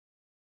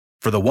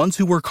For the ones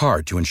who work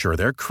hard to ensure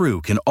their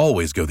crew can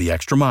always go the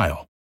extra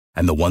mile,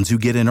 and the ones who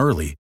get in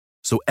early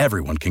so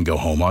everyone can go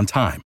home on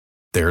time,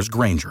 there's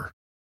Grainger,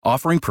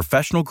 offering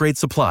professional-grade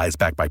supplies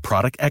backed by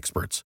product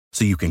experts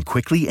so you can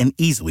quickly and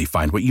easily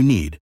find what you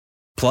need.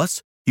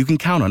 Plus, you can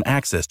count on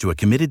access to a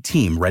committed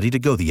team ready to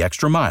go the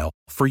extra mile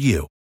for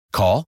you.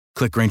 Call,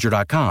 click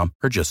Grainger.com,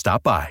 or just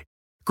stop by.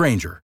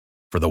 Grainger,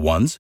 for the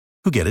ones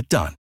who get it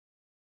done.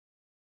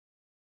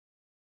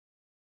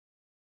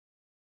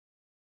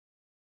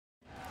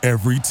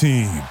 Every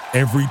team,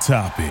 every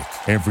topic,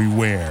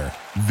 everywhere.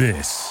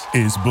 This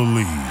is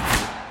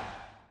Believe.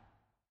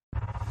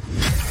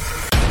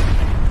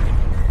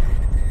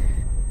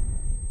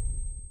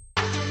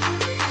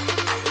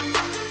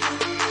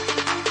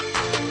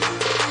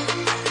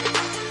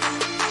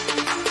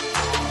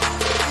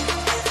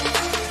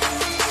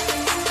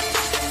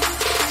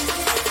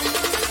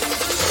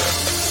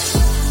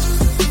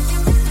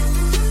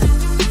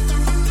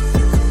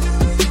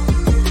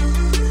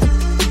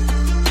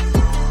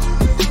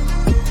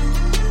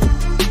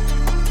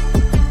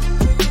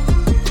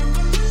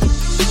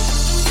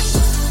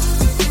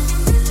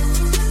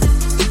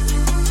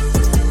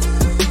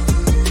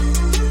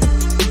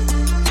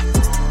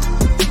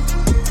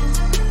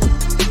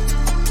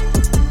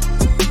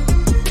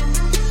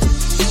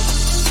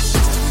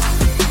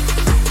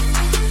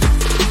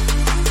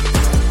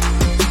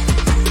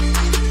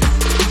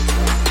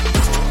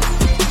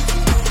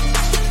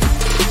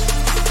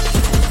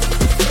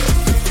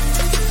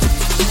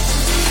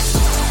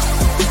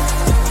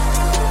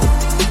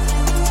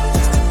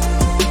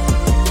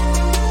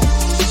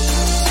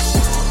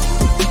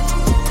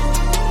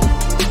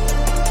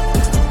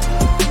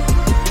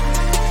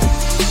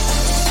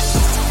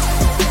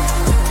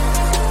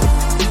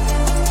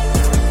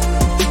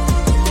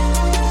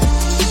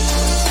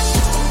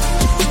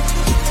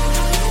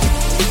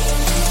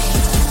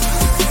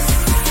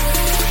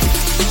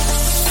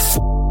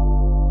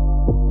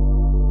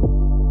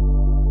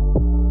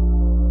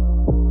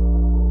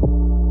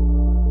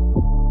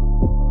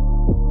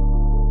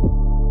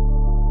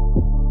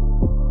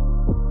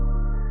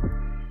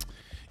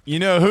 You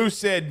know, who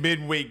said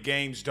midweek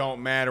games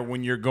don't matter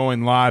when you're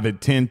going live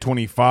at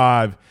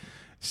 10:25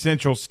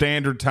 Central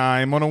Standard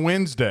Time on a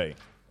Wednesday?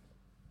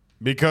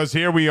 Because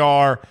here we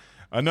are,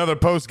 another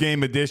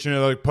post-game edition,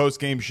 another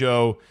post-game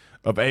show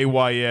of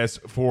AYS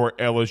for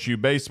LSU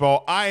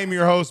Baseball. I am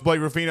your host,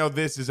 Blake Ruffino.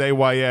 This is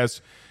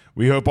AYS.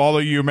 We hope all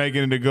of you are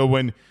making it a good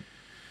one.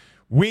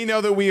 We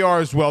know that we are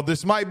as well.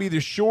 This might be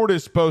the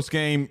shortest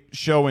post-game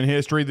show in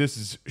history. This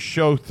is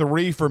show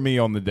 3 for me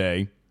on the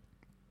day.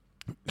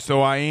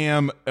 So I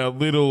am a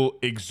little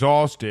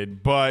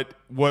exhausted, but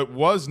what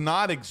was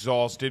not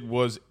exhausted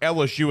was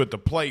LSU at the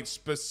plate,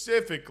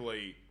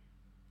 specifically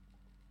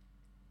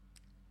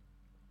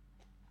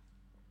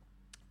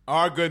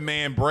our good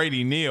man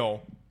Brady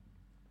Neal,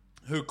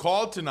 who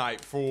called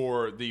tonight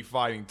for the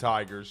Fighting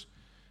Tigers,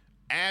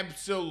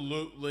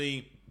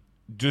 absolutely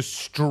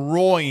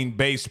destroying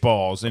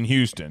baseballs in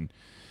Houston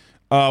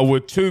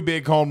with 2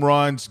 big home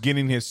runs,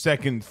 getting his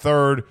second,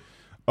 third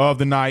of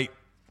the night.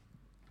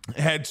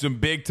 Had some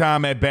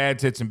big-time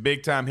at-bats, had some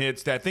big-time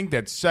hits. I think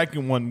that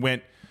second one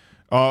went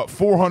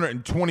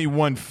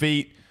 421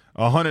 feet,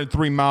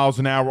 103 miles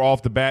an hour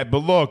off the bat. But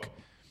look,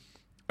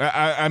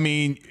 I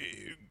mean,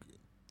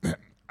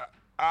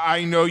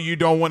 I know you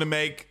don't want to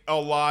make a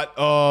lot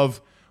of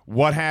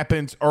what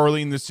happens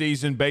early in the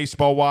season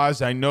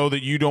baseball-wise. I know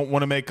that you don't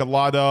want to make a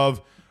lot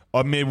of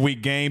a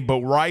midweek game,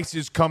 but Rice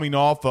is coming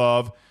off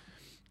of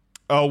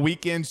a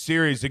weekend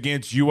series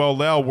against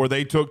ULL where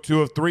they took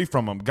 2 of 3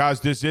 from them.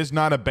 Guys, this is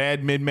not a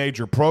bad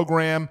mid-major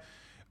program.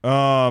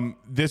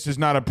 This is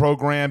not a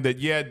program that,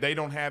 they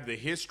don't have the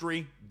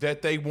history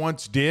that they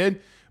once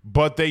did,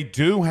 but they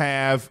do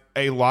have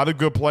a lot of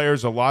good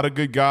players, a lot of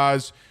good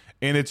guys,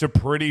 and it's a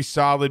pretty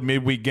solid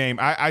midweek game.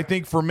 I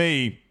think for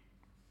me,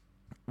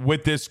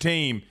 with this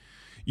team,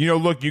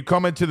 look, you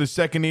come into the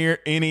second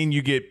inning,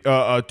 you get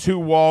 2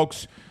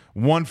 walks,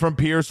 1 from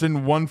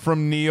Pearson, 1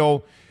 from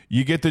Neal.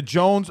 You get the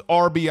Jones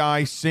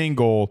RBI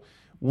single,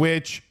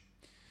 which,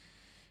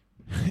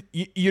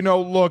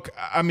 look,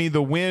 I mean,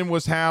 the wind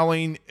was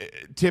howling.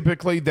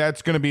 Typically,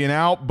 that's going to be an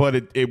out, but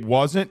it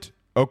wasn't,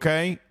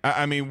 okay?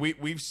 I mean,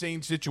 we've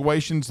seen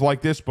situations like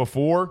this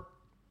before.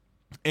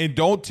 And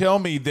don't tell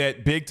me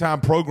that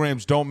big-time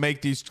programs don't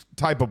make these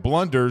type of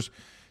blunders.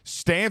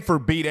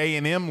 Stanford beat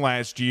A&M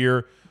last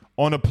year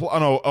on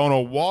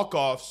a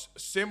walk-off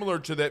similar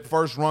to that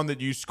first run that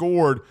you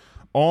scored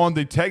on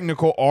the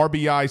technical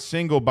RBI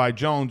single by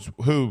Jones,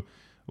 who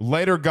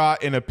later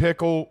got in a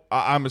pickle.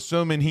 I'm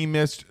assuming he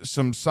missed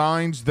some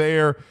signs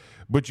there,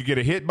 but you get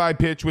a hit by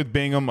pitch with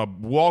Bingham, a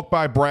walk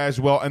by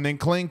Braswell, and then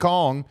Kling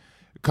Kong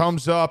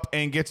comes up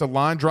and gets a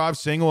line drive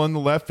single in the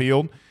left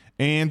field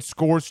and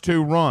scores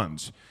 2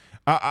 runs.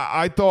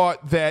 I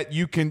thought that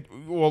you can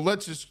 – well,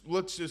 let's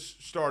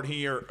just start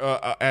here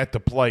at the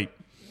plate.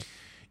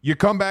 You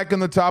come back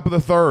in the top of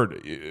the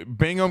third.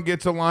 Bingham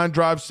gets a line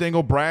drive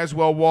single.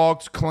 Braswell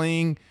walks.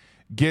 Kling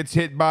gets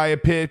hit by a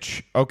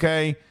pitch,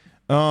 okay?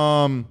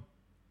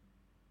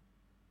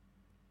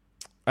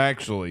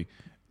 actually.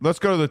 Let's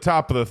go to the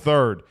top of the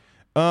third.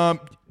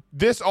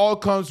 This all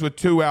comes with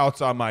 2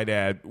 outs, I might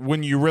add,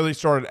 when you really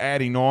started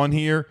adding on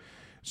here.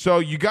 So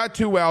you got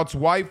 2 outs.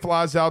 White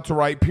flies out to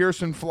right.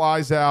 Pearson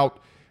flies out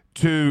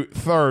to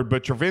third.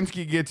 But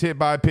Travinski gets hit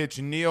by a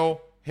pitch.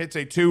 Neal hits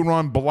a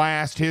 2-run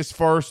blast, his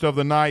first of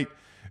the night.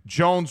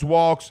 Jones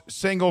walks,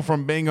 single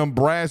from Bingham.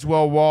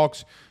 Braswell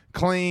walks,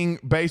 clean,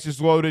 bases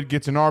loaded,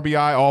 gets an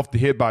RBI off the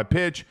hit by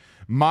pitch.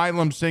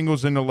 Milam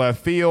singles into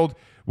left field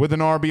with an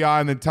RBI,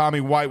 and then Tommy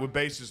White with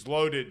bases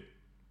loaded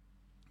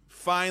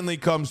finally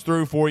comes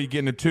through for you,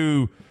 getting a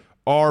 2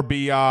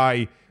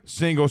 RBI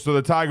single. So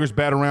the Tigers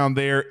bat around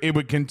there. It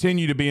would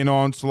continue to be an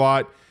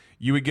onslaught.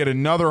 You would get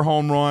another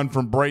home run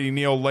from Brady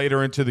Neal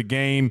later into the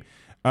game.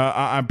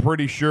 I'm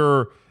pretty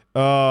sure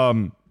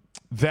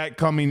that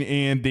coming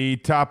in the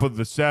top of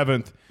the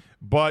 7th.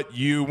 But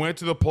you went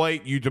to the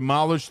plate, you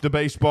demolished the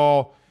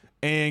baseball,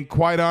 and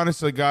quite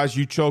honestly, guys,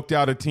 you choked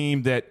out a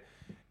team that,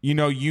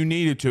 you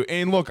needed to.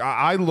 And look,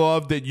 I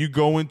love that you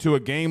go into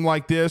a game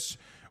like this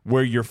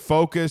where you're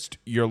focused,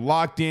 you're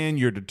locked in,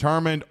 you're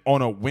determined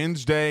on a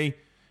Wednesday.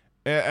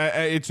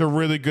 It's a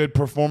really good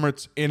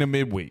performance in a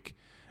midweek.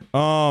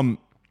 So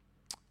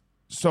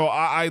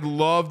I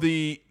love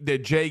that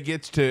Jay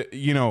gets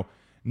to,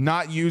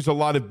 not use a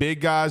lot of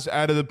big guys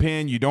out of the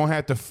pen. You don't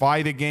have to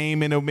fight a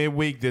game in a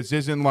midweek. This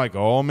isn't like,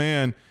 oh,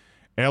 man,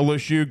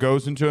 LSU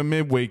goes into a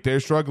midweek.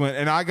 They're struggling.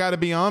 And I got to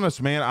be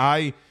honest, man,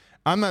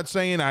 I'm not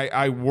saying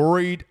I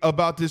worried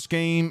about this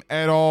game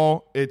at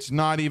all. It's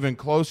not even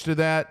close to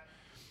that.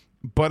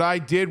 But I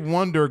did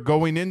wonder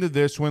going into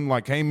this one,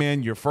 like, hey,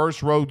 man, your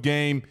first road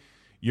game,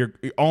 you're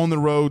on the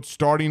road,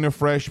 starting a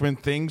freshman,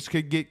 things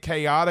could get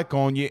chaotic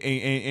on you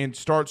and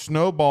start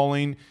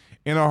snowballing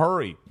in a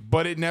hurry.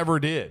 But it never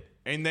did,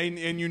 and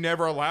you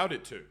never allowed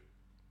it to.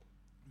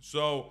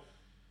 So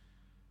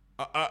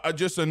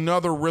just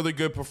another really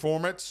good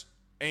performance,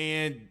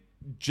 and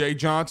Jay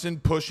Johnson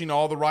pushing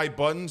all the right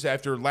buttons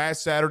after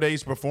last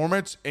Saturday's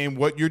performance and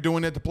what you're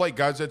doing at the plate.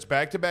 Guys, that's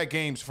back-to-back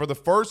games for the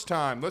first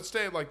time. Let's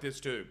say it like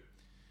this, too.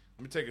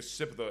 Let me take a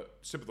sip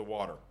of the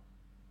water.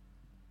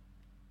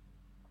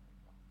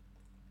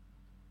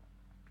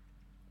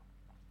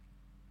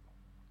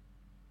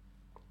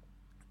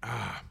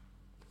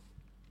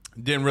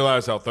 Didn't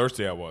realize how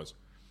thirsty I was.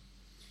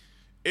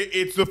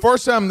 It's the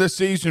first time this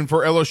season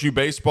for LSU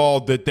baseball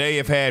that they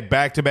have had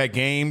back-to-back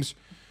games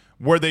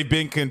where they've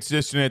been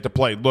consistent at the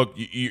plate. Look,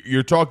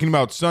 you're talking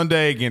about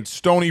Sunday against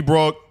Stony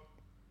Brook.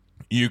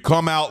 You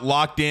come out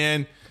locked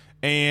in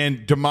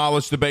and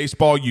demolish the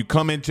baseball. You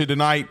come into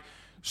tonight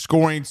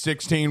scoring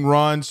 16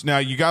 runs. Now,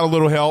 you got a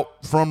little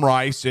help from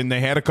Rice, and they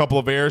had a couple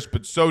of errors,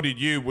 but so did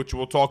you, which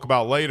we'll talk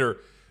about later.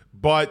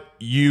 But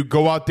you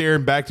go out there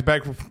in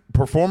back-to-back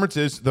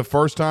performances the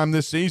first time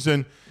this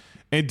season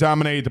and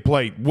dominated the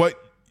plate. What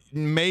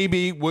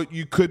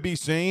you could be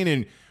seeing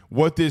and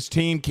what this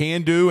team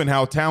can do and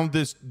how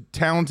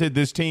talented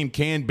this team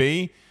can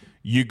be,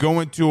 you go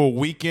into a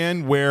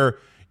weekend where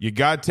you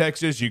got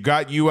Texas, you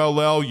got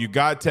ULL, you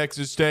got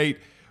Texas State,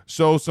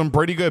 so some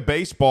pretty good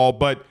baseball,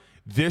 but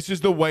this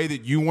is the way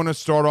that you want to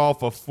start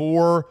off a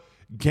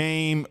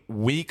 4-game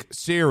week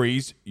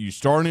series. You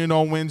start it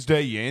on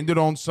Wednesday, you end it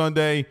on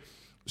Sunday,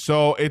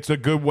 so it's a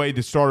good way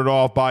to start it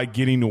off by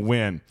getting a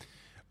win.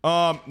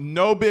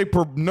 No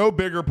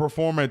bigger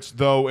performance,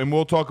 though, and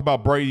we'll talk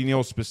about Brady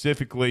Neal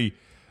specifically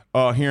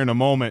here in a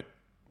moment.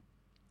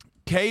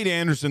 Cade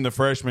Anderson, the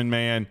freshman,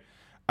 man,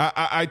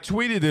 I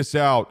tweeted this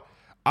out.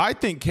 I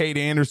think Cade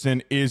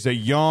Anderson is a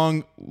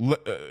young Tom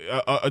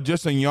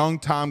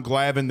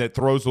Glavine that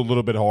throws a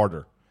little bit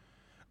harder.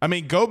 I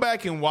mean, go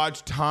back and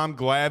watch Tom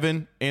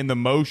Glavine and the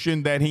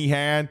motion that he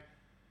had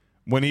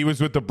when he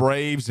was with the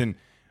Braves and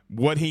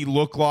what he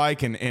looked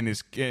like and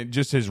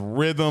just his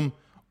rhythm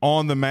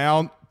on the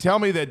mound. Tell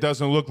me that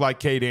doesn't look like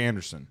Cade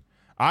Anderson.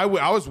 I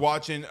was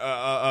watching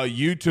a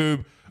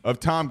YouTube of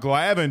Tom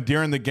Glavine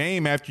during the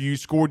game after you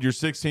scored your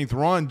 16th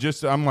run.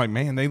 I'm like,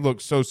 man, they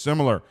look so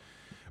similar.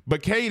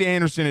 But Cade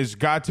Anderson has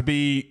got to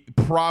be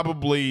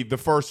probably the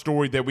first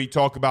story that we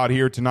talk about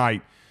here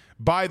tonight.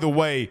 By the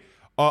way,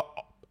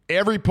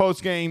 every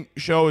postgame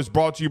show is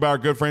brought to you by our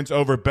good friends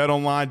over at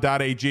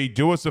betonline.ag.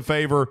 Do us a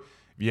favor.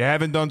 If you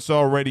haven't done so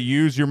already,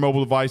 use your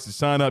mobile device to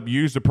sign up.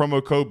 Use the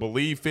promo code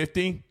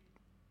BELIEVE50.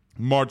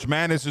 March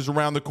Madness is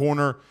around the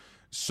corner.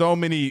 So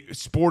many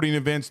sporting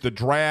events, the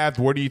draft.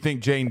 Where do you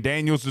think Jane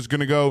Daniels is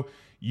going to go?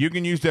 You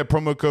can use that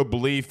promo code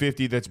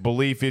BELIEVE50. That's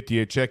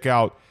BELIEVE50 at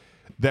checkout.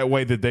 That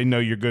way that they know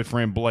your good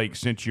friend Blake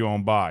sent you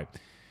on by.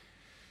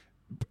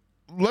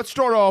 Let's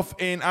start off,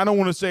 and I don't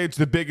want to say it's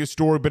the biggest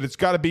story, but it's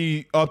got to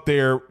be up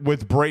there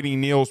with Brady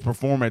Neal's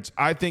performance.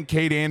 I think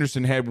Cade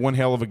Anderson had one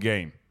hell of a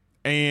game.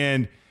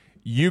 And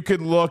you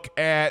could look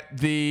at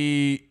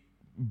the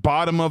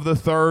bottom of the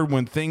third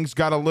when things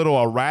got a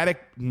little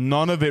erratic,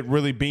 none of it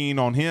really being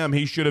on him.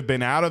 He should have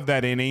been out of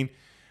that inning,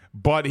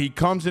 but he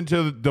comes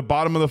into the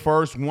bottom of the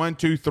first, 1,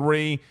 2,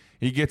 3.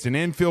 He gets an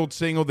infield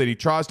single that he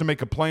tries to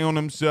make a play on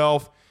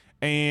himself,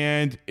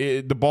 and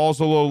the ball's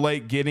a little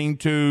late getting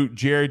to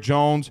Jared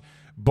Jones.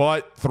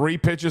 but 3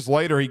 pitches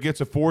later, he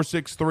gets a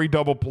 4-6-3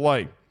 double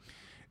play.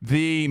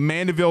 The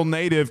Mandeville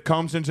native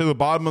comes into the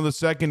bottom of the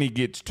second. He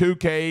gets 2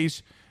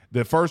 Ks.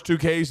 The first 2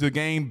 Ks of the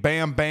game,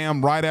 bam,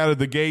 bam, right out of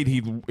the gate.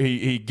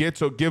 He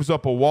gives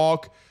up a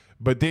walk,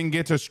 but then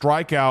gets a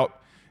strikeout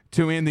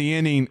to end the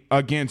inning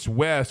against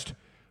West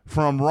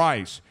from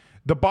Rice.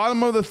 The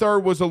bottom of the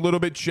third was a little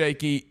bit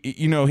shaky.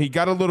 You know, he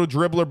got a little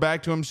dribbler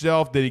back to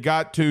himself that he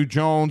got to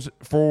Jones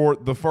for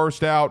the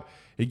first out.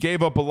 He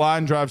gave up a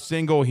line drive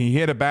single. He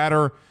hit a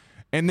batter.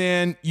 And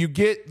then you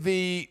get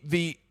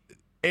the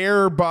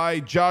error by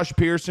Josh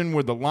Pearson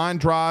where the line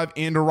drive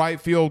into right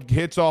field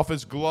hits off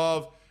his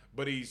glove,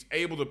 but he's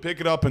able to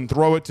pick it up and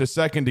throw it to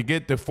second to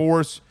get the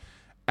force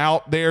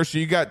out there. So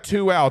you got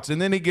 2 outs.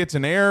 And then he gets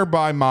an error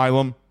by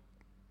Milam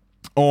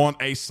on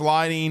a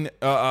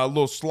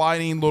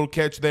little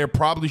catch there.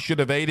 Probably should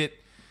have ate it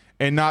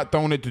and not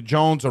thrown it to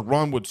Jones. A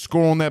run would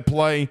score on that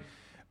play.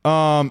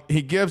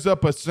 He gives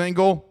up a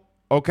single,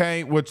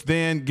 okay, which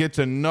then gets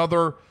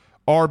another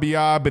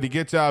RBI, but he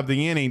gets out of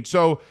the inning.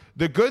 So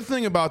the good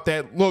thing about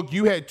that, look,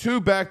 you had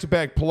 2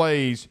 back-to-back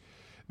plays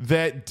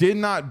that did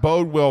not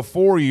bode well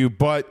for you,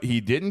 but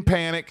he didn't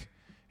panic.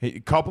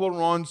 A couple of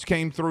runs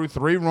came through.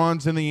 3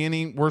 runs in the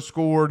inning were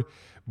scored.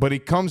 But he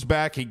comes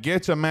back, he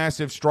gets a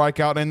massive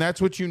strikeout, and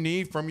that's what you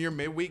need from your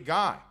midweek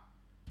guy.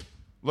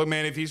 Look,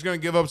 man, if he's going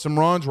to give up some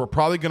runs, we're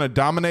probably going to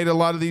dominate a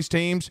lot of these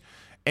teams.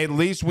 At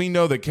least we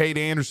know that Cade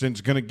Anderson's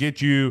going to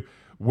get you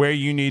where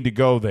you need to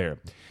go there.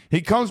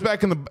 He comes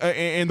back in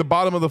the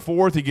bottom of the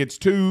 4th. He gets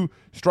 2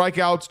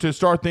 strikeouts to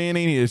start the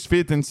inning. His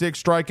 5th and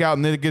 6th strikeout,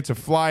 and then it gets a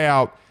fly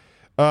out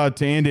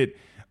to end it.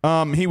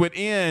 He would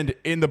end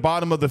in the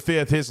bottom of the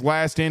 5th, his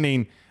last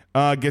inning.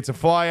 Gets a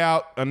fly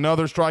out,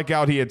 another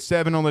strikeout. He had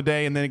 7 on the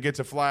day, and then it gets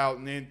a fly out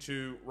and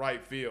into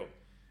right field.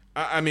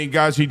 I mean,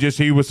 guys,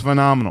 he was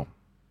phenomenal.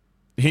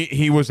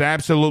 He was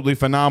absolutely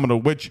phenomenal,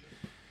 which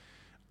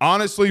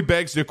honestly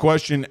begs the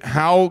question,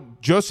 how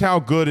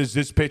good is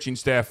this pitching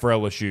staff for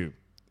LSU?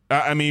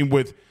 I mean,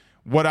 with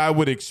what I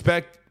would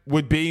expect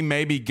would be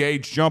maybe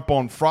Gage Jump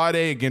on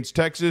Friday against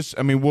Texas.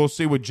 I mean, we'll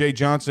see what Jay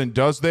Johnson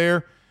does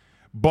there.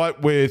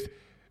 But with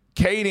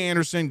Cade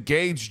Anderson,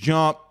 Gage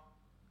Jump,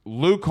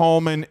 Luke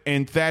Holman,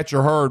 and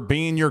Thatcher Hurd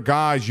being your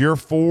guys, your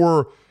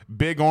 4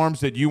 big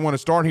arms that you want to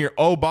start here.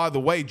 Oh, by the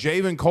way,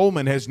 Javen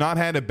Coleman has not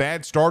had a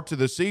bad start to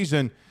the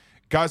season.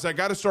 Guys, I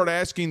got to start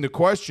asking the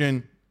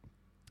question.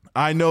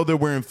 I know that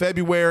we're in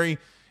February,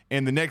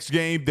 and the next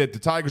game that the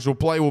Tigers will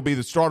play will be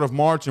the start of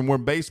March, and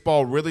when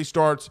baseball really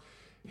starts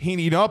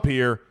heating up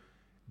here,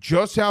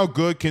 just how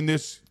good can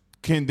this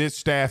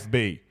staff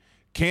be?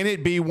 Can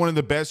it be one of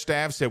the best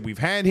staffs that we've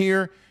had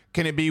here?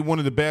 Can it be one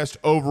of the best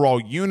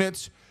overall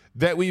units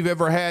that we've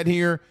ever had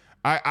here?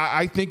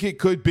 I think it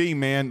could be,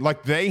 man.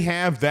 Like, they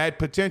have that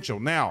potential.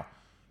 Now,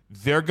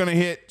 they're going to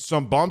hit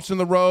some bumps in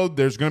the road.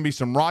 There's going to be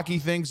some rocky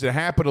things that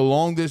happen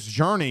along this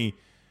journey.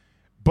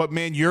 But,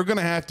 man, you're going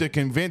to have to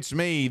convince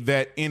me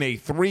that in a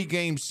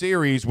 3-game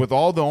series with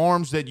all the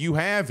arms that you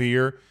have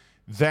here,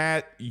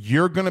 that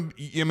you're going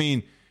to – I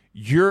mean,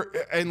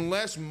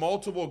 unless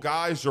multiple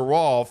guys are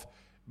off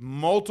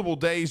multiple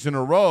days in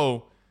a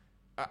row –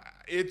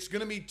 it's going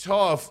to be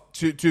tough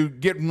to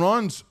get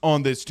runs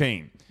on this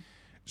team.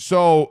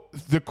 So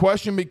the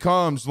question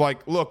becomes, like,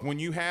 look, when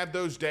you have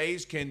those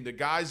days, can the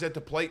guys at the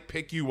plate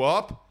pick you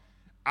up?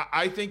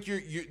 I think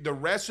the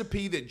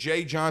recipe that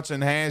Jay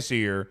Johnson has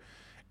here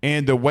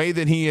and the way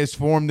that he has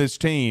formed this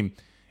team,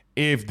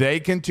 if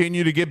they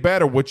continue to get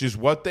better, which is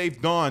what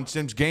they've done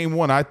since game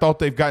 1, I thought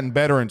they've gotten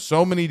better in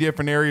so many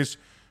different areas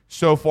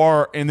so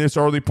far in this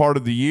early part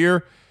of the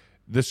year.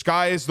 The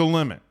sky is the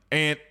limit.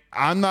 And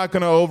I'm not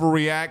going to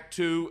overreact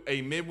to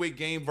a midweek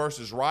game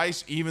versus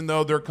Rice, even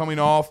though they're coming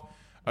off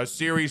a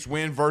series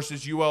win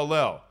versus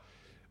ULL.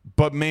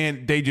 But,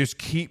 man, they just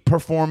keep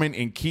performing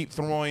and keep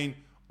throwing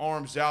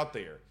arms out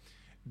there.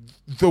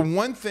 The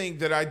one thing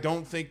that I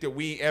don't think that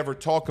we ever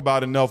talk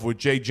about enough with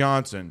Jay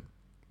Johnson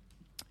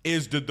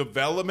is the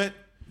development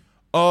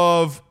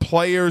of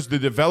players, the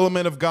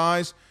development of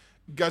guys.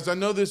 Guys, I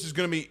know this is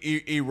going to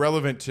be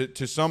irrelevant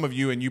to some of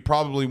you, and you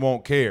probably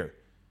won't care.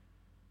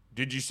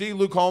 Did you see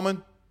Luke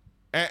Holman?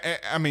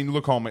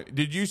 Luke Holman.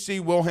 Did you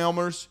see Will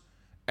Helmers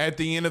at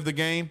the end of the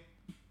game?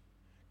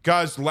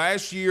 Guys,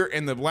 last year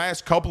and the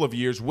last couple of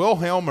years, Will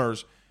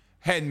Helmers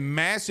had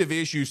massive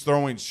issues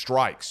throwing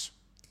strikes.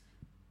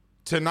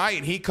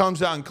 Tonight, he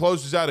comes out and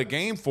closes out a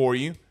game for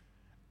you,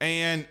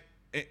 and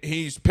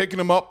he's picking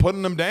them up,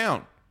 putting them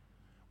down,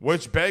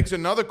 which begs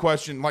another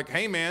question. Like,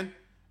 hey, man,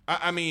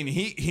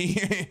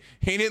 he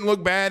didn't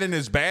look bad in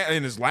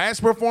his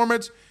last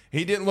performance.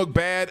 He didn't look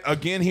bad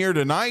again here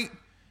tonight.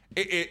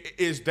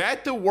 Is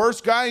that the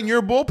worst guy in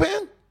your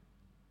bullpen?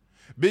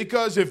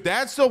 Because if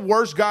that's the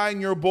worst guy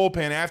in your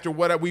bullpen after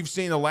what we've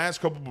seen the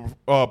last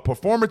couple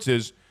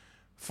performances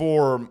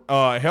for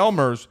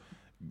Helmers,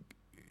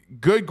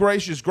 good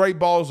gracious, great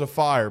balls of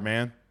fire,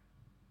 man.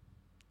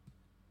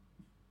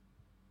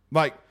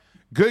 Like,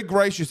 good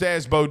gracious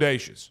as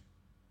bodacious.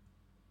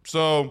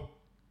 So,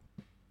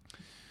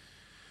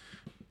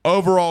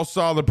 overall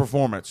solid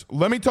performance.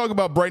 Let me talk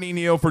about Brady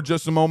Neal for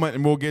just a moment,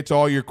 and we'll get to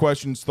all your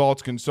questions,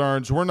 thoughts,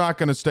 concerns. We're not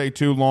going to stay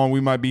too long.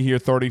 We might be here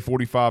 30,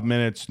 45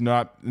 minutes,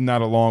 not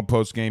a long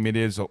post game. It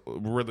is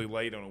really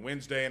late on a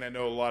Wednesday, and I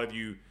know a lot of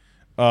you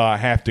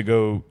have to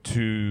go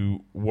to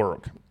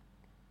work.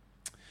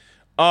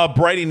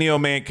 Brady Neal,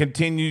 man,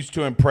 continues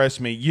to impress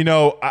me. You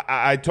know,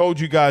 I told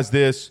you guys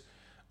this,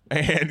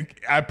 and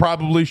I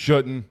probably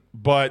shouldn't,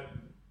 but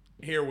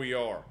here we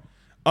are.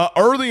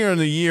 Earlier in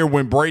the year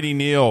when Brady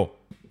Neal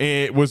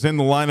was in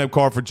the lineup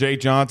card for Jay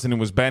Johnson and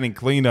was batting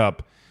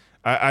cleanup,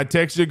 I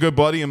texted a good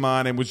buddy of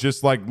mine and was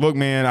just like, look,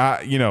 man,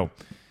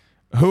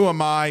 who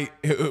am I?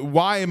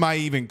 Why am I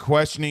even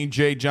questioning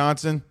Jay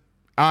Johnson?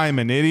 I am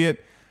an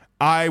idiot.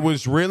 I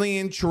was really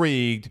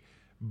intrigued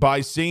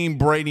by seeing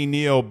Brady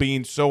Neal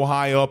being so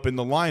high up in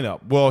the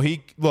lineup. Well,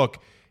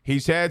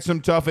 he's had some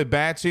tough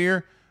at-bats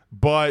here,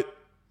 but,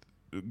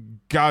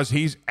 guys,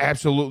 he's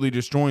absolutely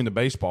destroying the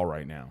baseball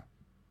right now.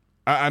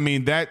 I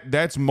mean,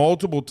 that's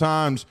multiple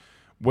times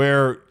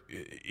where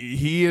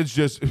he is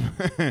just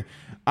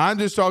 – I'm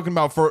just talking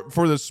about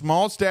for the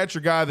small stature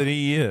guy that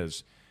he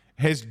is,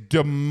 has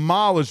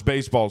demolished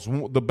baseballs.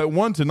 The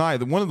one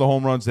tonight, one of the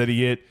home runs that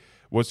he hit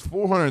was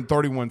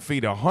 431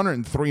 feet,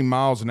 103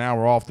 miles an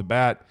hour off the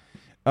bat.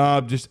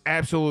 Just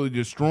absolutely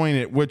destroying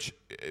it, which,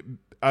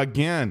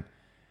 again,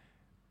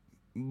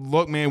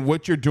 look, man,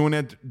 what you're doing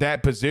at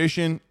that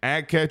position,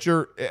 at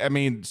catcher, I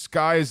mean,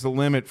 sky is the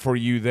limit for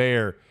you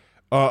there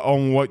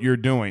on what you're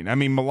doing. I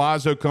mean,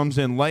 Milazzo comes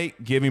in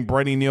late, giving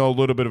Brady Neal a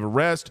little bit of a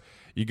rest.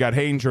 You got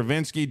Hayden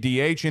Travinski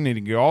DHing, and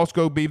he can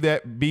also be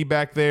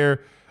back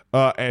there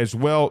as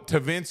well.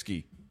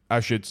 Tavinsky, I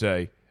should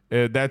say.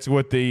 That's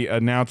what the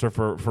announcer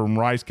from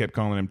Rice kept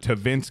calling him,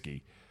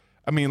 Tavinsky.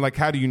 I mean, like,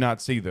 how do you not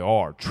see the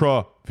R?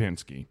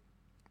 Travinsky.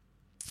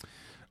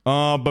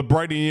 But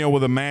Brady Neal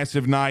with a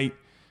massive night,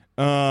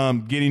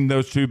 getting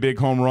those two big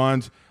home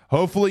runs.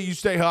 Hopefully you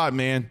stay hot,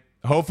 man.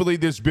 Hopefully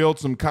this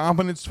builds some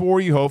confidence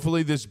for you.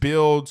 Hopefully this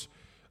builds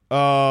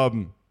where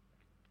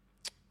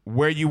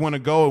you want to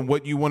go and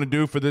what you want to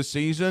do for this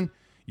season.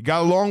 You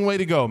got a long way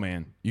to go,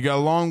 man. You got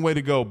a long way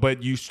to go.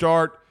 But you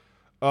start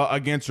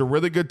against a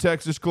really good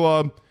Texas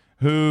club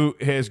who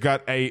has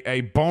got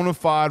a bona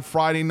fide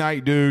Friday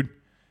night dude.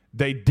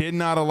 They did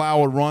not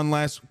allow a run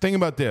last. Think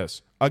about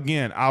this.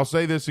 Again, I'll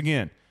say this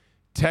again.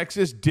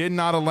 Texas did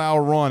not allow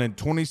a run in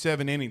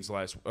 27 innings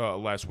last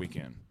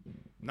weekend.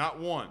 Not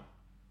one.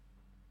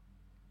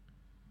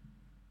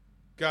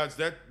 Guys,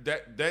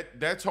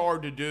 that's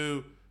hard to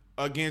do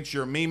against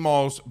your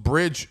Meemaw's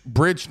bridge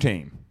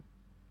team.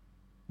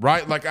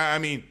 Right? Like, I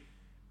mean,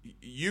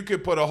 you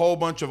could put a whole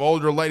bunch of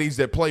older ladies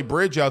that play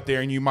bridge out there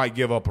and you might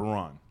give up a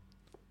run.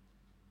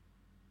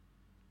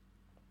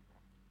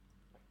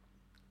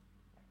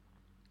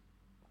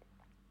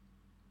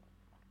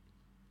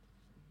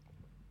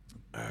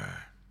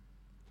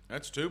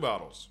 That's 2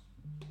 bottles.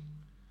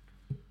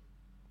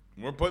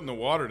 We're putting the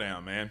water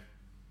down, man.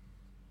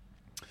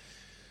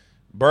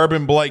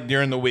 Bourbon Blake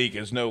during the week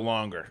is no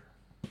longer.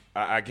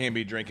 I can't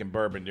be drinking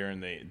bourbon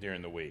during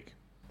the week.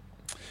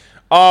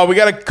 We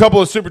got a couple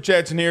of super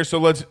chats in here, so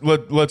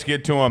let's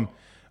get to them.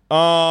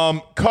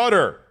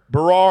 Cutter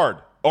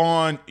Berard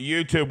on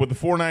YouTube with the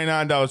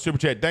 $4.99 super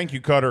chat. Thank you,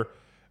 Cutter,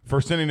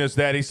 for sending us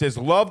that. He says,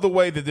 love the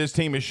way that this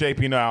team is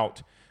shaping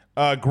out.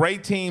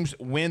 Great teams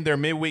win their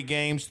midweek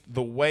games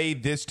the way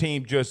this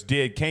team just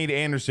did. Kane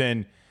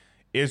Anderson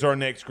is our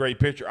next great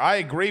pitcher. I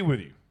agree with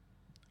you.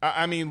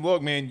 I mean,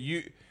 look, man,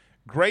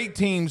 great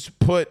teams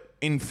put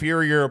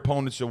inferior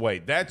opponents away.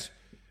 That's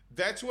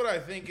what I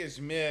think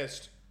is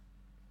missed.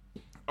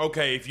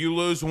 Okay, if you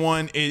lose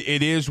one,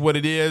 it is what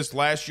it is.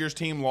 Last year's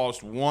team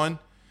lost one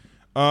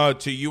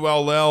to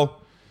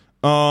ULL.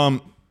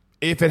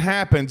 If it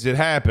happens, it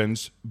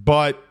happens.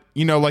 But,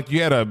 you know, like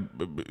you had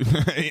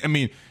I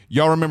mean,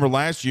 y'all remember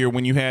last year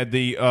when you had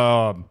the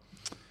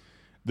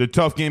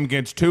tough game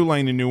against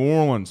Tulane in New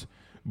Orleans,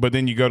 but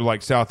then you go to,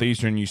 like,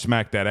 Southeastern and you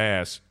smack that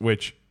ass,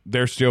 which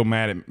they're still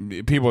mad at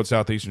me. People at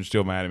Southeastern are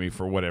still mad at me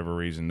for whatever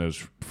reason,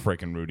 those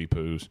freaking Rudy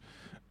Poos.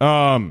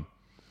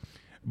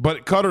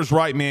 But Cutter's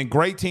right, man.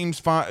 Great teams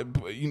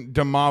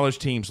demolish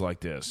teams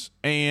like this.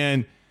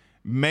 And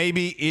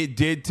maybe it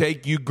did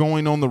take you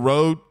going on the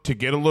road to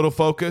get a little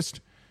focused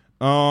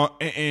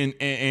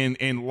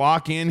and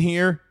lock in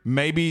here.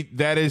 Maybe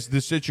that is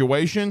the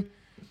situation.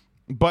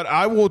 But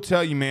I will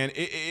tell you, man,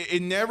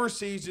 it never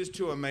ceases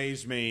to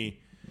amaze me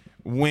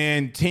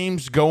when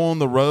teams go on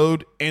the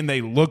road and they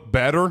look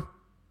better.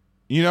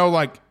 You know,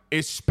 like,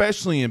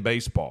 especially in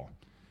baseball.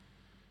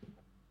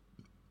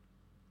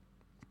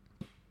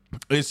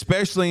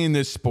 Especially in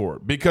this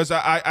sport, because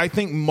I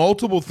think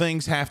multiple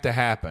things have to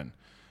happen.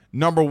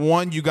 Number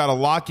one, you got to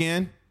lock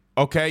in.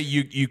 Okay,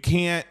 you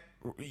can't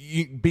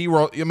be.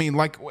 I mean,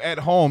 like at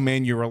home,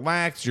 man, you're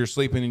relaxed. You're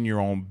sleeping in your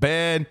own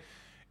bed.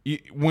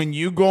 When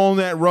you go on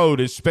that road,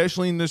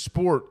 especially in this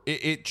sport,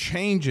 it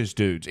changes,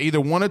 dudes.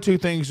 Either one of two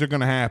things are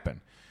going to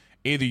happen.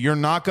 Either you're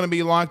not going to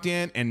be locked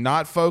in and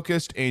not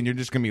focused, and you're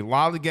just going to be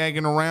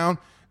lollygagging around.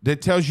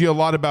 That tells you a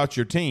lot about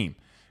your team.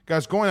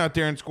 Guys, going out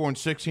there and scoring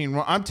 16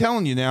 runs. I'm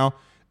telling you now,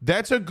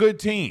 that's a good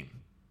team.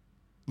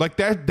 Like,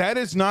 that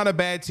is not a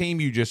bad team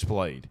you just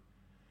played.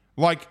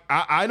 Like,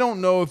 I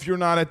don't know if you're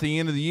not at the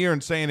end of the year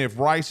and saying if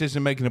Rice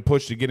isn't making a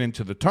push to get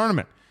into the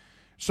tournament.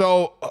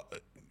 So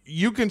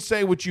you can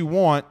say what you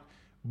want,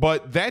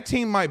 but that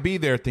team might be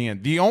there at the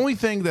end. The only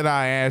thing that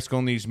I ask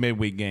on these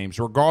midweek games,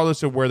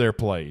 regardless of where they're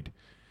played,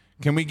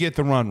 can we get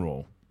the run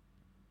rule?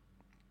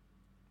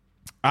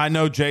 I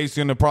know Jay's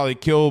going to probably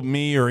kill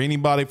me or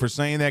anybody for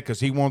saying that because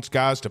he wants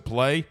guys to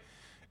play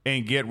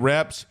and get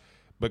reps.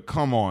 But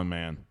come on,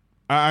 man.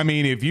 I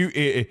mean,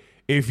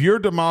 if you're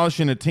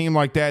demolishing a team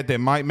like that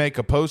might make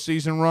a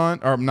postseason run,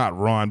 or not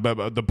run,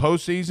 but the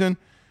postseason,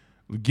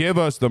 give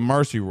us the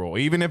mercy rule.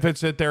 Even if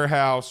it's at their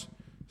house,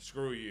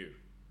 screw you.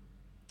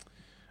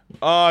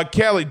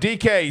 Kelly,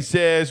 DK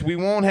says, we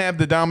won't have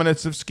the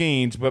dominance of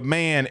Skeens, but,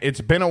 man,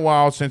 it's been a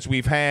while since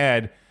we've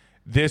had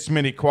this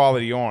many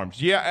quality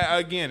arms. Yeah,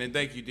 again, and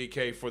thank you,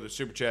 DK, for the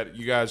super chat.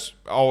 You guys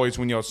always,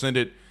 when y'all send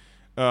it,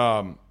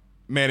 man,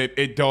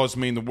 it does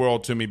mean the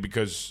world to me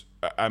because,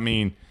 I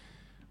mean,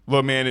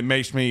 look, man,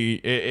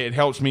 it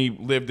helps me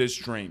live this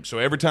dream. So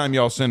every time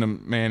y'all send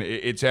them, man,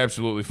 it's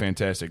absolutely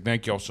fantastic.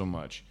 Thank y'all so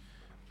much.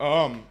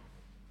 To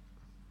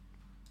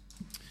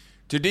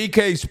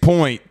DK's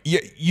point,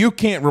 you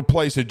can't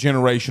replace a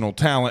generational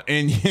talent,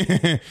 and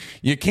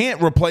you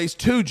can't replace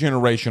two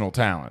generational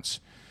talents,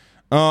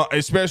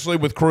 especially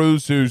with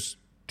Cruz, who's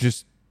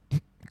just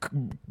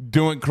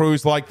doing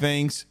Cruz-like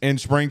things in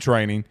spring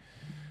training.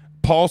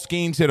 Paul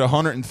Skeens hit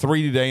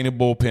 103 today in a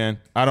bullpen.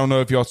 I don't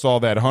know if y'all saw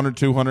that,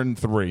 102,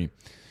 103.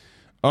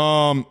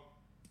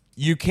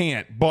 You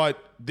can't,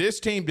 but this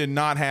team did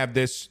not have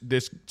this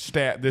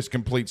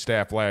complete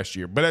staff last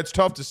year. But it's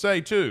tough to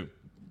say, too,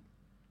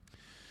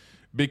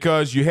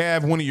 because you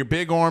have one of your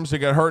big arms that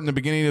got hurt in the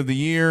beginning of the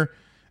year,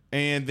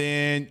 and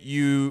then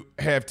you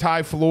have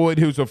Ty Floyd,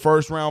 who's a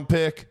first-round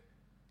pick.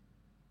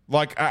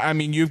 Like, I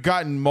mean, you've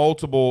gotten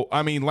multiple.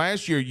 I mean,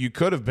 last year you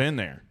could have been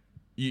there.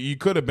 You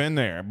could have been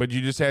there, but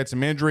you just had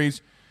some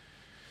injuries.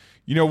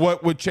 You know,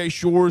 what would Chase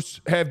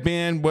Shores have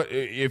been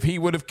if he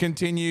would have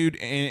continued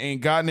and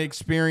gotten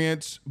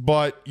experience?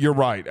 But you're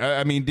right.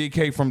 I mean,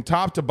 DK, from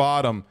top to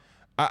bottom,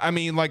 I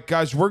mean, like,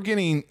 guys, we're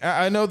getting –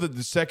 I know that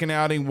the second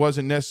outing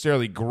wasn't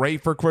necessarily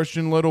great for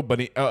Christian Little,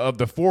 but of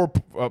the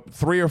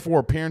 3 or 4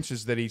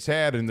 appearances that he's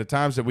had and the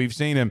times that we've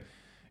seen him,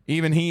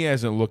 even he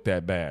hasn't looked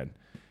that bad.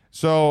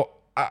 So,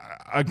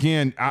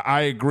 again,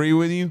 I agree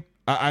with you.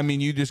 I mean,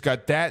 you just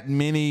got that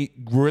many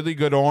really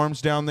good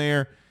arms down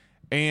there,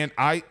 and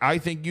I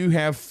think you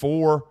have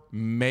 4,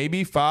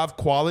 maybe 5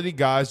 quality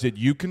guys that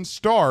you can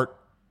start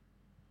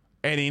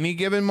at any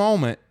given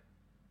moment,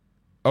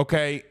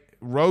 okay,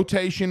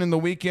 rotation in the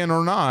weekend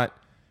or not,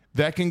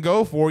 that can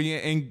go for you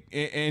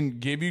and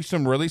give you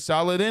some really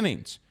solid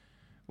innings.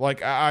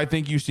 Like, I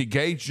think you see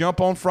Gage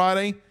jump on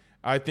Friday.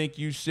 I think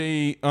you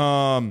see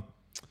Holman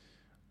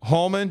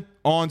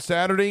on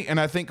Saturday, and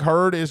I think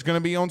Hurd is going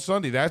to be on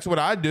Sunday. That's what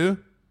I do.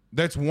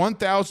 That's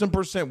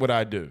 1,000% what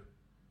I do.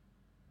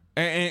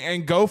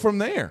 And go from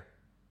there.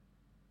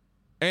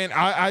 And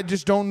I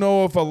just don't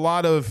know if a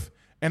lot of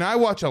 – and I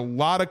watch a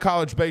lot of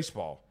college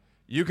baseball.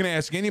 You can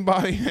ask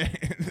anybody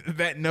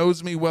that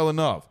knows me well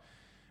enough.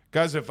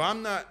 Guys, if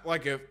I'm not –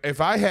 like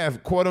if I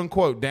have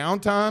quote-unquote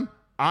downtime,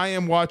 I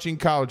am watching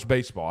college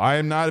baseball. I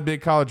am not a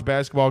big college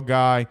basketball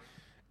guy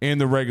in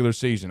the regular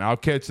season. I'll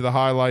catch the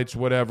highlights,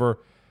 whatever.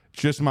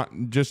 Just not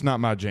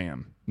my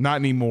jam. Not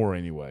anymore,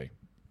 anyway.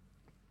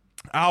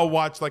 I'll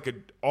watch like a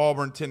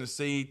Auburn,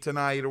 Tennessee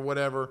tonight or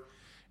whatever,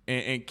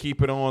 and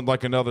keep it on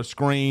like another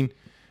screen.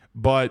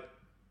 But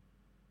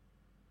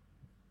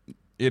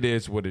it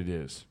is what it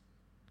is.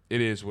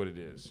 It is what it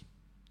is.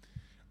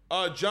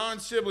 John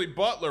Sibley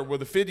Butler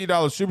with a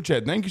 $50 super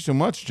chat. Thank you so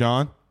much,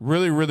 John.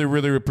 Really, really,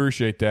 really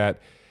appreciate that.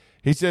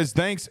 He says,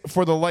 thanks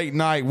for the late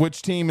night.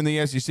 Which team in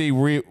the SEC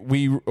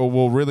we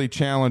will really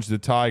challenge the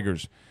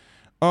Tigers?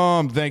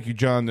 Thank you,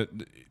 John. That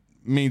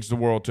means the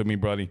world to me,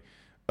 buddy.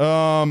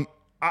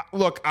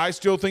 Look, I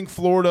still think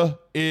Florida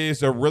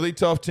is a really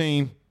tough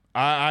team.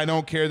 I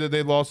don't care that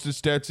they lost to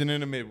Stetson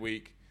in a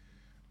midweek.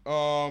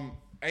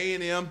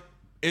 A&M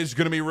is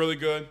going to be really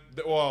good.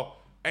 Well,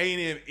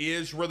 A&M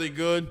is really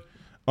good.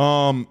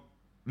 Schlossnagle,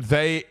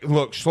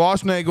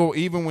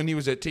 even when he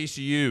was at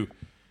TCU,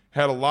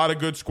 had a lot of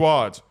good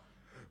squads.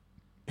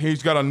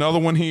 He's got another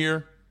one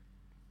here.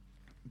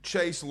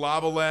 Chase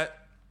Lavalette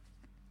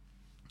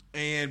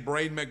and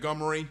Braden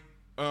Montgomery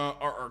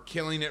are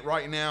killing it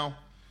right now.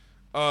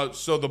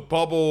 So the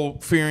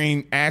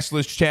bubble-fearing,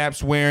 assless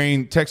chaps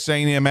wearing Texas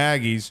A&M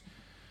Aggies,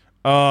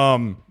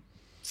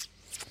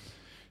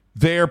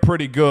 they're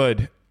pretty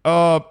good.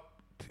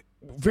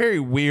 Very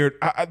weird.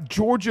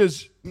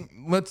 Georgia's,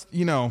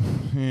 you know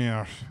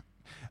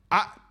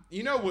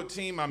what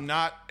team I'm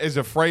not as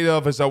afraid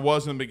of as I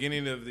was in the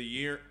beginning of the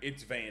year?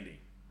 It's Vandy.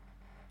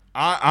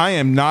 I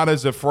am not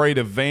as afraid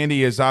of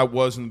Vandy as I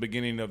was in the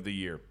beginning of the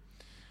year.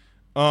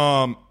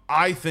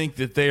 I think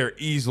that they are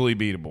easily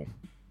beatable.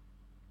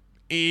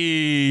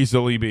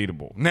 Easily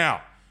beatable.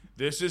 Now,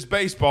 This is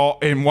baseball,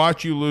 and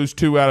watch you lose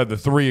 2 out of the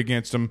 3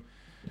 against them,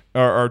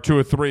 or 2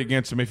 or 3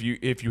 against them if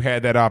you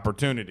had that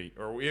opportunity,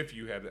 or if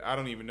you had. I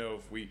don't even know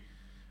if we.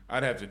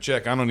 I'd have to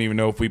check. I don't even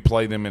know if we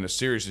play them in a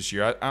series this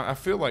year. I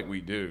feel like we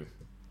do.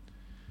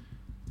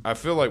 I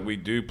feel like we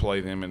do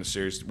play them in a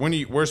series.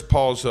 Where's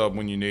Paul's Hub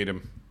when you need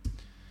him?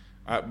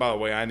 By the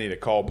way, I need to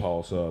call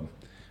Paul's Hub.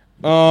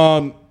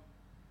 I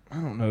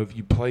don't know if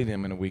you play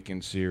them in a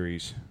weekend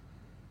series.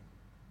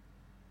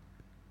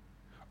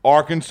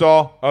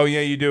 Arkansas. Oh, yeah,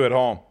 you do at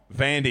home.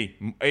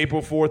 Vandy,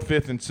 April 4th,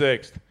 5th, and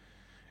 6th.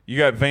 You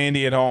got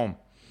Vandy at home.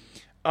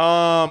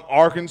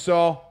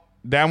 Arkansas,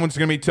 that one's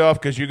going to be tough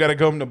because you got to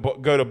go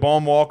to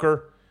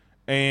Baumwalker,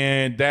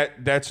 and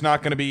that's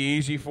not going to be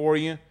easy for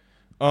you.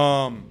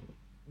 The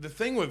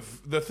thing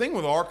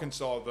with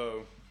Arkansas,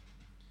 though,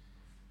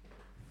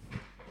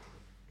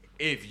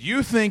 if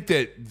you think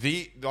that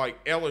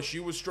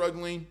LSU was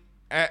struggling,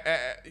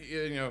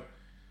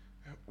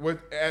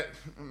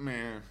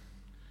 man,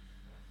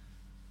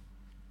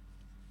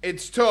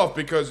 it's tough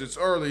because it's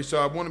early.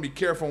 So I want to be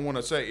careful on what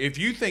I say. If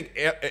you think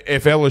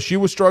if LSU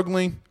was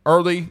struggling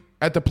early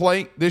at the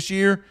plate this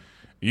year,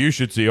 you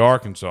should see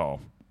Arkansas.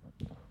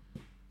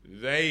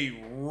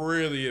 They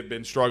really have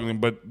been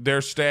struggling, but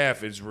their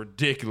staff is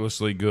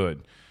ridiculously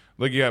good.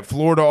 Look, you got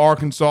Florida,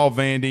 Arkansas,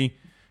 Vandy,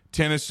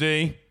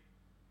 Tennessee,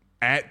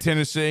 at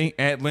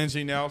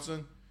Lindsey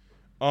Nelson.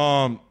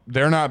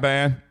 They're not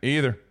bad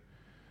either.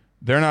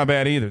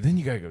 Then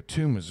you got to go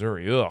to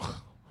Missouri. Ugh,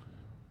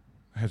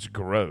 that's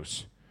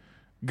gross.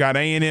 Got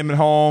A&M at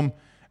home.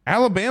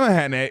 Alabama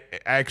hadn't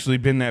actually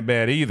been that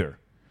bad either.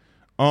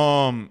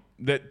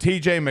 That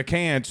T.J.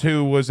 McCants,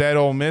 who was at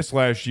Ole Miss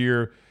last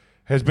year,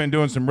 has been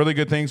doing some really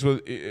good things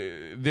with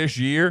this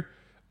year.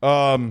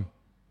 Look,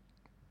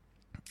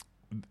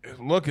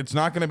 it's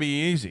not going to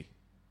be easy.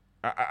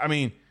 I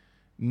mean,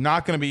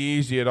 not going to be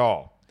easy at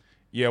all.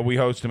 Yeah, we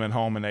host them at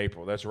home in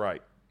April. That's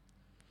right.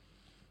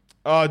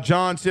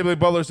 John Sibley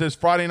Butler says,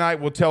 Friday night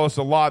will tell us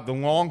a lot. The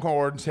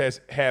Longhorns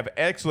have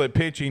excellent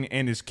pitching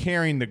and is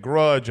carrying the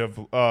grudge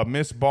of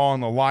missed ball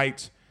in the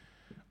lights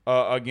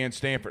against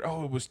Stanford.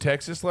 Oh, it was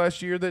Texas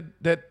last year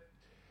that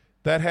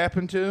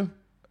happened to?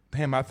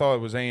 Damn, I thought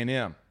it was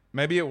A&M.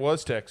 Maybe it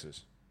was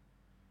Texas.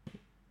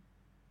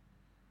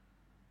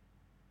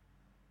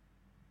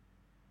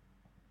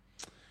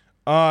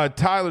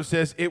 Tyler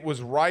says, it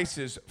was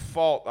Rice's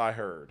fault, I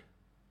heard.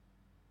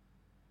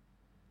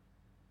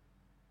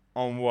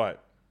 On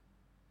what?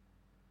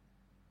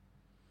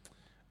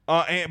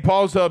 And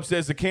Paul's Hub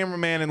says the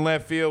cameraman in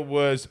left field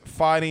was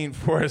fighting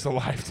for his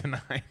life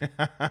tonight.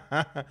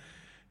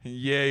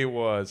 Yeah, he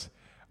was.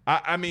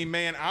 I mean,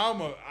 man,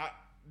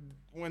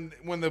 when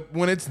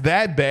it's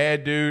that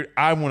bad, dude,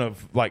 I want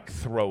to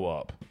throw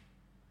up.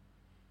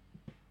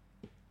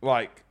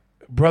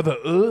 Brother,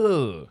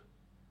 ugh.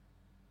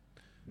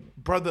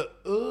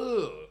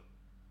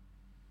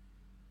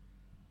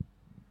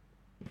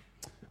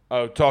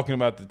 Oh, talking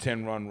about the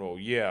 10-run rule.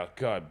 Yeah,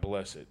 God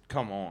bless it.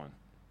 Come on.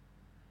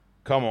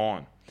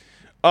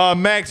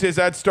 Max says,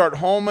 I'd start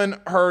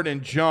Holman, Hurd,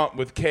 and Jump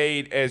with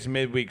Cade as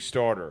midweek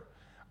starter.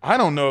 I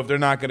don't know if they're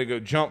not going to go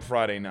Jump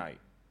Friday night.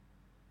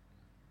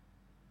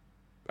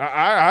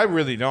 I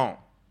really don't.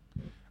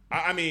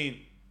 I mean,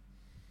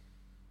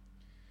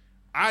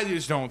 I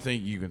just don't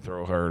think you can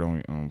throw Hurd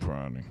on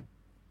Friday.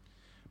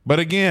 But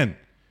again,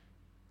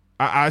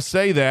 I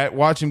say that,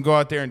 watch him go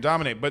out there and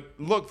dominate. But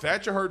look,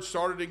 Thatcher Hurd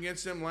started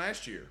against them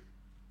last year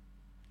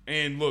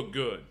and looked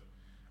good.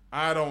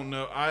 I don't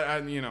know.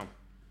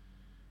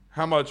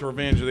 How much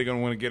revenge are they going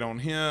to want to get on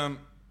him?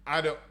 I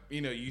don't.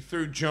 You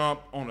threw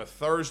Jump on a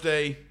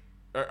Thursday.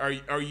 Are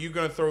you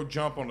going to throw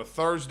Jump on a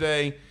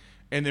Thursday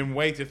and then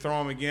wait to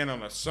throw him again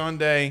on a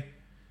Sunday?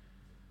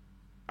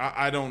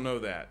 I don't know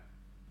that.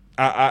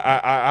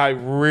 I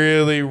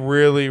really,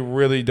 really,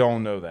 really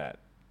don't know that.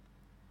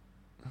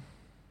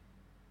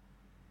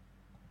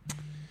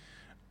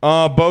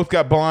 Both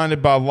got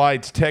blinded by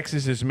lights.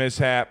 Texas's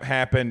mishap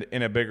happened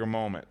in a bigger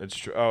moment. That's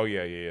true. Oh,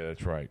 yeah,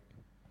 that's right.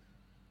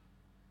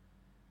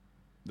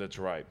 That's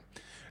right.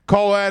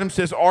 Cole Adams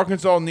says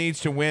Arkansas needs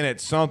to win at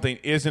something.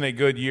 Isn't a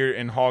good year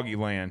in Hoggy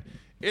Land.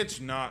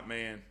 It's not,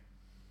 man.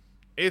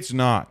 It's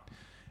not.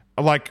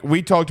 Like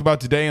we talked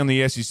about today on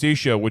the SEC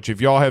show, which if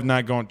y'all have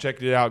not gone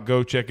checked it out,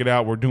 go check it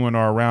out. We're doing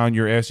our Around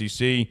Your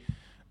SEC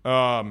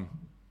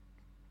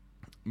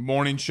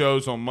morning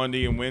shows on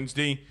Monday and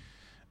Wednesday.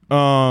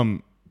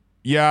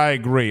 Yeah, I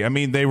agree. I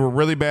mean, they were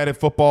really bad at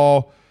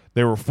football.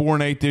 They were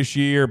 4-8 this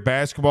year.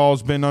 Basketball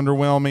has been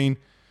underwhelming.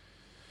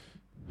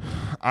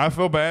 I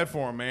feel bad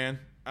for them, man.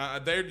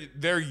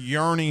 They're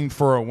yearning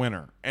for a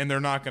winner, and they're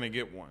not going to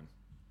get one.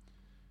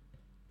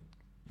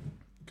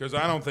 Because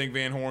I don't think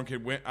Van Horn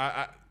could win.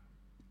 I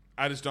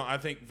just don't. I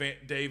think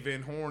Dave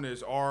Van Horn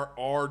is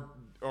our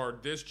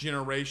this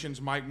generation's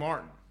Mike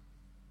Martin.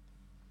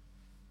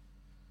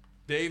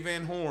 Dave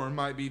Van Horn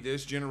might be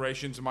this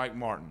generation's Mike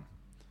Martin.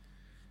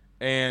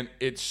 And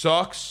it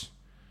sucks.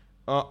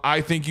 I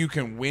think you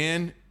can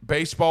win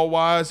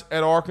baseball-wise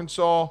at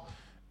Arkansas.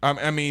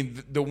 I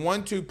mean, the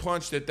 1-2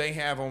 punch that they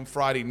have on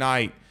Friday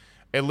night,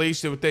 at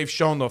least what they've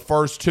shown the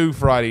first two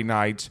Friday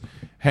nights,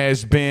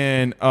 has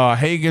been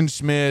Hagen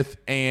Smith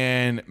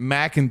and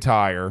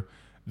McIntyre,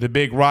 the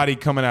big righty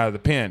coming out of the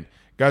pen.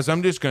 Guys,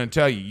 I'm just going to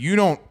tell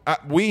you,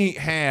 we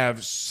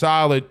have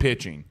solid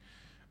pitching.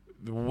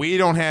 We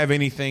don't have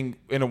anything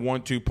in a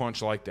 1-2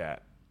 punch like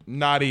that.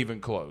 Not even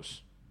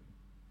close.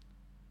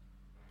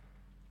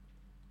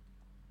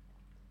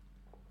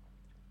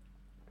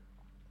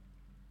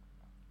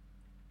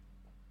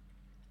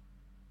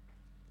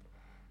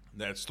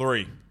 That's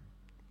 3.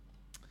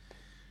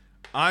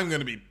 I'm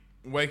going to be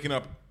waking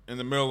up in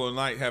the middle of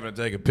the night having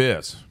to take a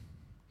piss.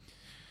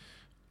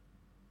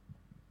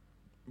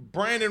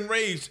 Brandon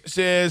Reese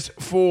says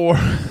for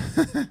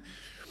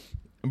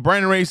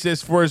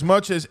as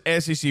much as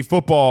SEC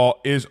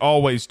football is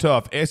always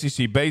tough,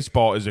 SEC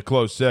baseball is a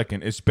close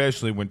second,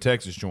 especially when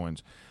Texas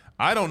joins.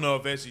 I don't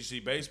know if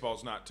SEC baseball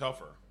is not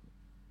tougher.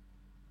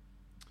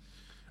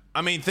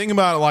 I mean, think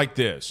about it like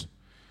this.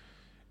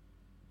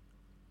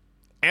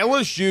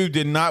 LSU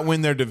did not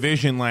win their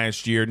division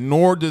last year,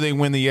 nor did they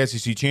win the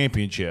SEC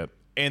championship,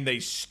 and they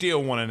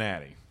still won a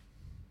natty.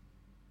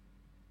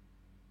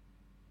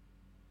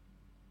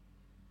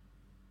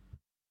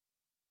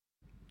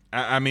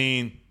 I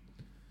mean,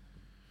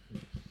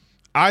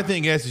 I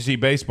think SEC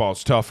baseball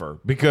is tougher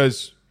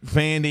because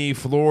Vandy,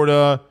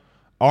 Florida,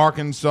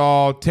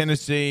 Arkansas,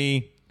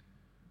 Tennessee,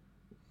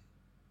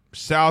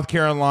 South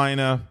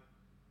Carolina,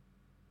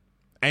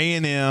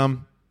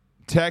 A&M,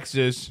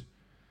 Texas,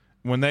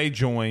 when they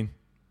join,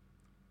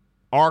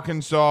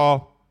 Arkansas.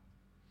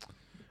 I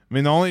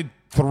mean, the only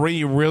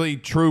 3 really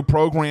true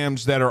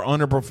programs that are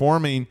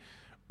underperforming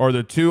are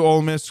the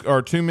 2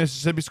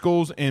 Mississippi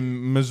schools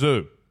and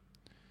Mizzou.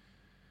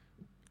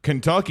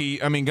 Kentucky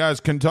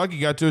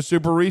got to a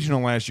super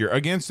regional last year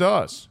against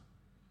us.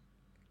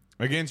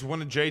 Against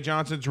one of Jay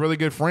Johnson's really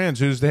good friends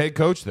who's the head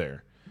coach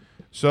there.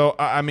 So,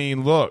 I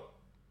mean, look,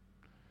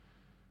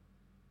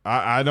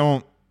 I'm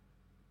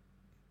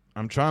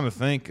trying to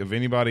think of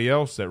anybody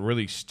else that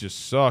really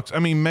just sucks. I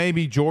mean,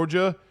 maybe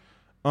Georgia,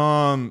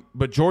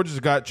 but Georgia's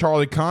got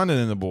Charlie Condon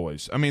and the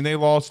boys. I mean, they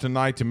lost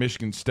tonight to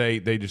Michigan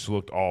State. They just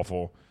looked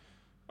awful.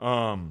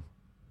 But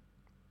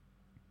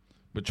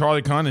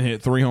Charlie Condon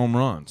hit 3 home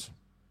runs.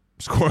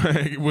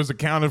 Was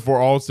accounted for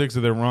all 6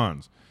 of their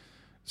runs.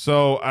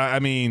 So, I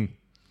mean,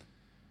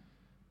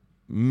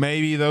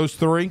 maybe those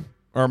 3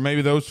 or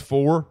maybe those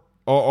 4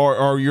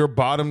 are your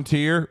bottom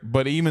tier.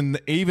 But even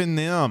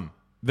them,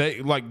 they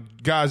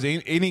like guys.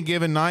 Any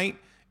given night,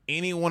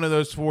 any one of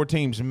those 4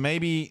 teams,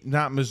 maybe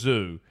not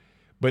Mizzou,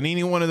 but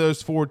any one of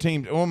those 4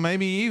 teams, or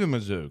maybe even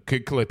Mizzou,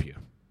 could clip you.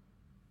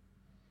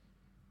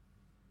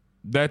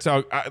 That's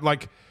how.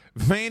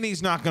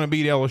 Vandy's not going to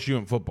beat LSU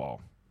in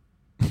football.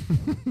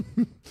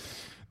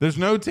 There's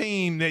no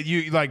team that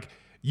you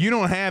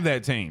don't have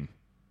that team,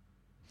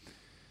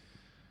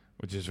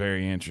 which is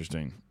very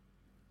interesting.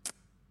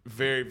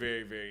 Very,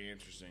 very, very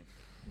interesting.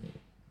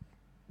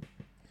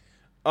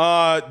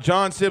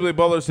 John Sibley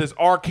Butler says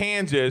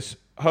Arkansas,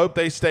 hope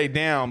they stay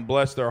down,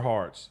 bless their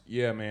hearts.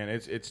 Yeah, man,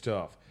 it's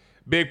tough.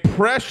 Big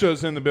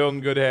Pressure's in the building.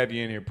 Good to have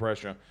you in here,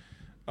 Pressure.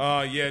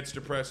 Yeah, it's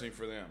depressing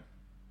for them.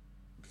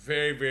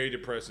 Very, very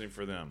depressing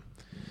for them.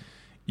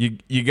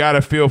 You got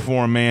to feel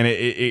for them, man.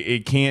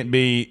 It can't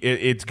be.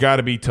 It's got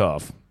to be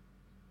tough.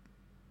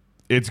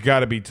 It's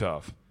got to be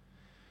tough.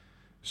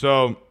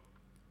 So,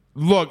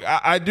 look,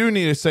 I do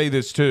need to say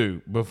this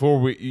too before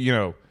we,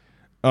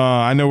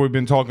 I know we've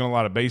been talking a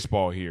lot of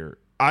baseball here.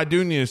 I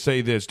do need to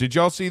say this. Did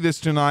y'all see this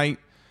tonight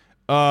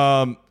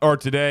or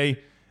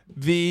today?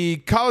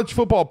 The college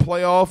football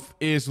playoff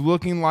is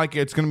looking like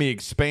it's going to be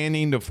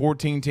expanding to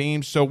 14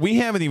 teams. So we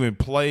haven't even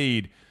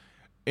played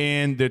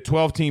in the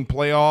 12-team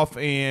playoff,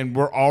 and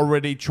we're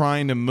already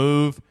trying to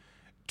move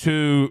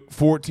to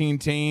 14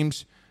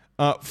 teams.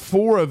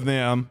 4 of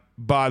them,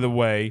 by the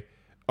way,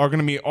 are going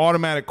to be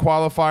automatic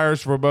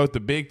qualifiers for both the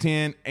Big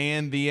Ten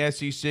and the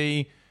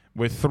SEC,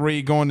 with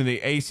 3 going to the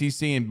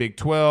ACC and Big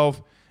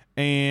 12,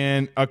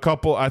 and a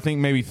couple, I think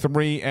maybe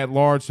 3 at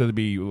large, so there'd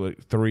be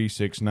 3,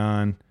 6,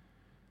 9.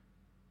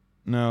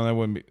 No, that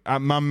wouldn't be.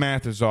 My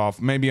math is off.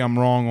 Maybe I'm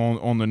wrong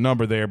on the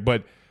number there,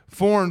 but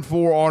 4 and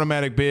 4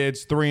 automatic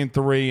bids, 3 and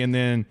 3, and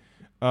then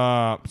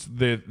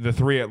the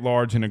 3 at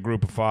large in a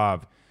group of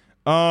 5.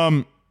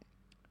 None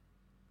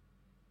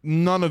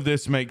of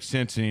this makes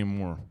sense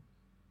anymore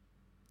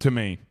to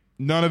me.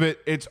 None of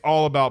it. It's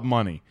all about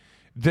money.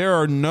 There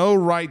are no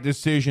right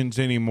decisions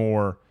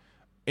anymore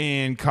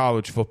in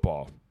college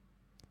football.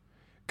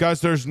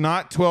 Guys, there's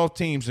not 12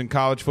 teams in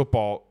college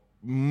football.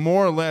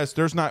 More or less,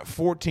 there's not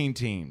 14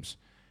 teams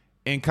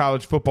in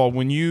college football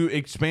when you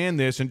expand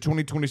this in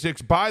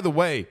 2026. By the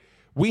way,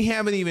 we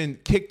haven't even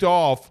kicked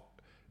off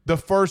the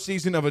first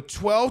season of a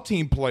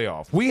 12-team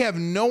playoff. We have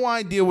no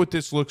idea what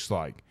this looks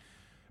like.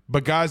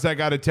 But, guys, I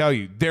got to tell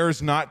you,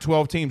 there's not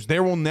 12 teams.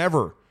 There will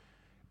never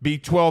be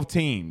 12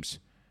 teams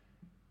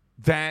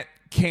that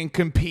can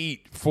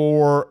compete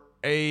for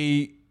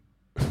a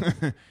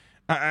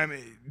I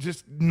mean,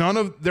 just none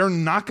of – they're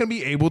not going to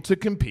be able to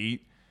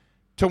compete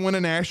to win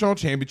a national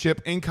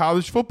championship in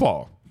college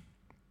football.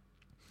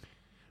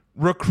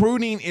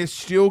 recruiting is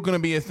still going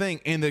to be a thing.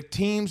 And the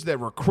teams that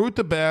recruit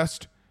the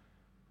best,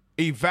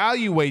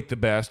 evaluate the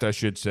best, I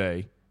should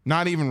say,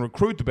 not even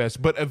recruit the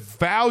best, but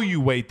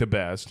evaluate the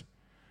best,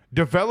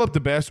 develop the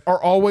best,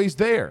 are always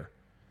there.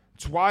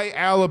 It's why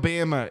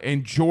Alabama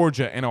and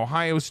Georgia and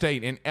Ohio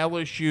State and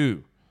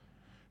LSU,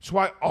 it's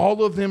why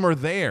all of them are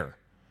there.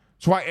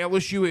 It's why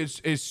LSU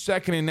is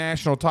second in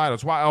national titles.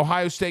 It's why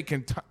Ohio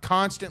State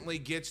constantly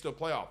gets to the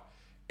playoff.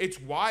 It's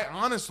why,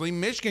 honestly,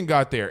 Michigan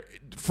got there.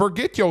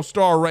 Forget your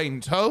star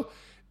ratings, ho.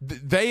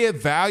 They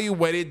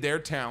evaluated their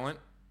talent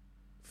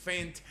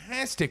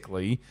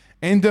fantastically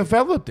and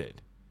developed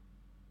it.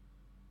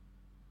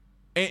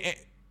 And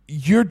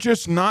you're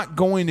just not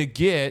going to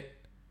get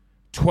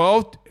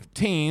 12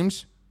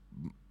 teams,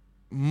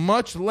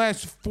 much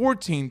less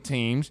 14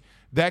 teams,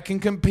 that can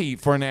compete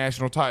for a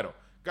national title.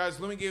 Guys,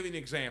 let me give you an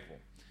example.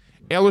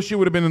 LSU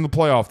would have been in the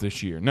playoff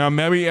this year. Now,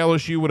 maybe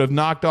LSU would have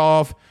knocked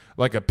off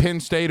like a Penn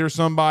State or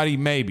somebody.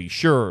 Maybe.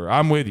 Sure,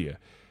 I'm with you.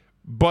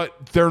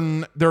 But they're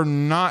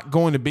not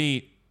going to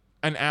beat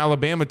an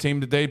Alabama team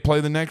that they play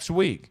the next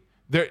week.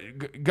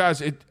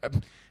 Guys, it's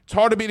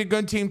hard to beat a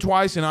good team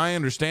twice, and I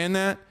understand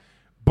that.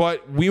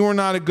 But we were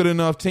not a good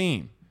enough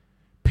team.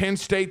 Penn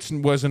State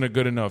wasn't a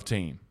good enough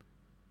team.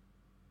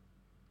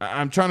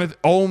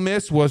 Ole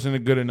Miss wasn't a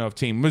good enough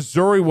team.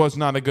 Missouri was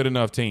not a good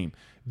enough team.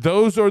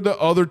 Those are the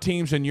other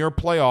teams in your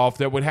playoff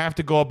that would have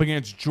to go up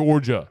against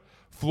Georgia,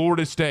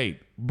 Florida State,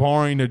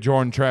 barring a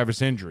Jordan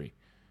Travis injury,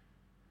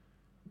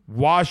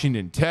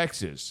 Washington,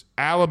 Texas,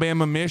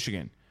 Alabama,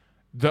 Michigan.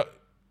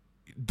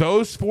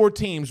 Those four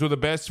teams were the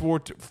best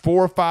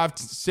four, five,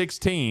 six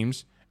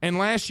teams, and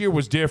last year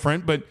was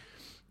different, but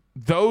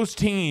those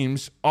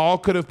teams all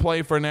could have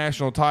played for a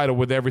national title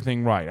with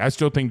everything right. I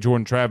still think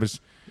Jordan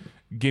Travis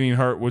getting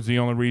hurt was the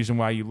only reason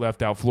why you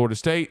left out Florida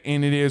State,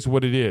 and it is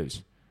what it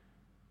is.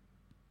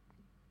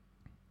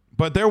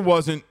 But there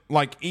wasn't,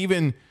 like,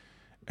 even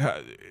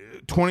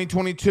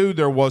 2022,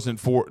 there wasn't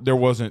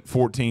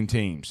 14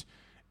 teams.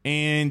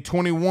 In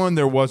 21,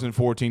 there wasn't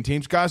 14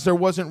 teams. Guys, there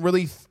wasn't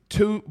really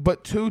two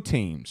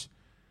teams.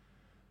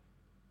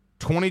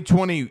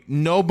 2020,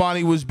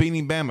 nobody was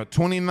beating Bama.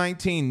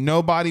 2019,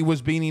 nobody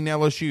was beating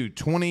LSU.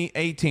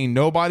 2018,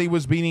 nobody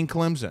was beating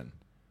Clemson.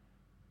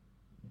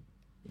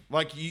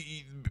 Like,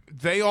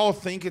 they all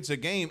think it's a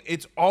game.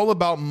 It's all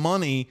about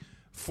money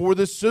for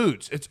the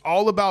suits. It's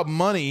all about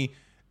money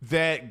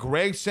that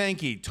Greg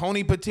Sankey,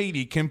 Tony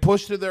Petitti can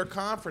push to their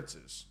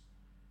conferences.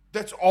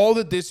 That's all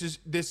that this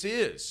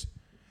is.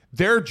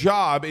 Their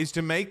job is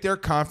to make their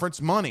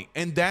conference money,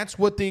 and that's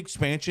what the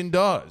expansion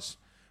does.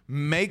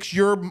 Makes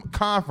your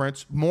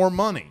conference more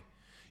money.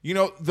 You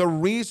know, the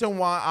reason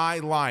why I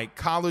like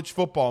college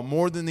football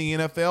more than the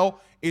NFL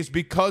is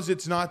because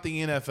it's not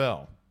the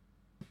NFL.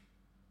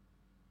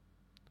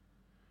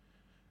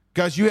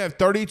 Guys, you have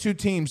 32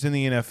 teams in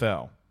the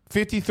NFL,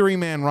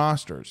 53-man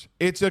rosters.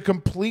 It's a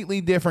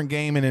completely different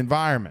game and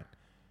environment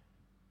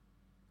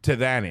to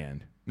that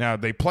end. Now,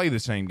 they play the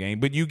same game,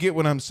 but you get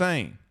what I'm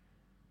saying.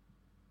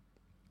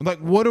 Like,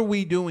 what are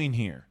we doing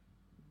here?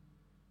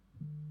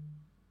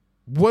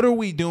 What are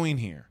we doing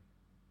here?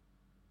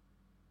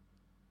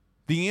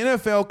 The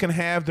NFL can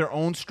have their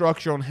own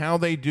structure on how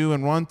they do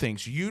and run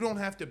things. You don't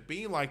have to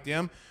be like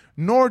them,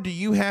 nor do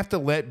you have to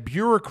let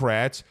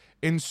bureaucrats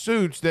in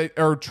suits that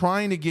are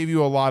trying to give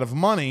you a lot of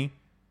money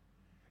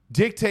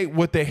dictate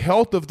what the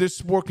health of this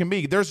sport can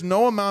be. There's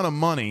no amount of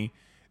money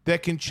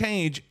that can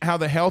change how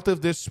the health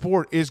of this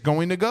sport is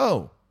going to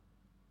go.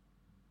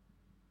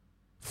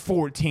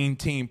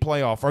 14-team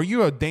playoff. Are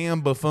you a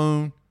damn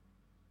buffoon?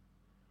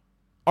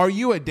 Are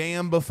you a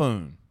damn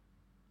buffoon?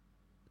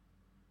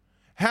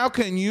 How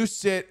can you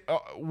sit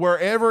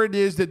wherever it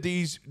is that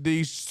these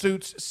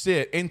suits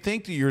sit and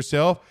think to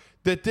yourself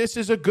that this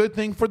is a good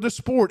thing for the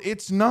sport?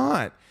 It's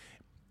not.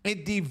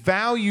 It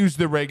devalues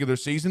the regular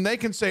season. They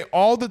can say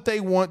all that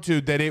they want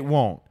to that it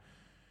won't.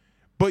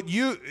 But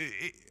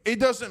it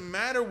doesn't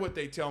matter what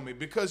they tell me,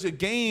 because a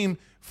game,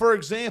 for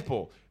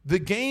example, the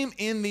game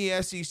in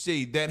the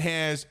SEC that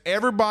has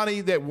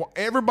everybody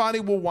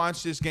will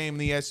watch this game in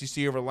the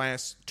SEC over the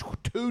last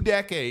 2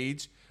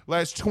 decades,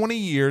 last 20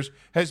 years,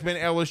 has been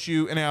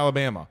LSU and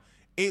Alabama.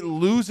 It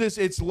loses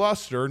its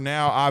luster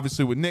now,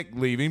 obviously with Nick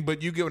leaving,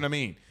 but you get what I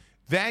mean.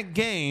 That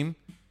game,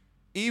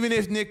 even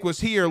if Nick was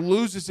here,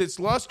 loses its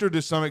luster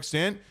to some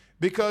extent,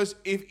 because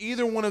if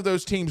either one of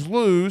those teams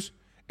lose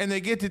and they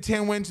get to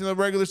 10 wins in the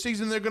regular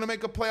season, they're going to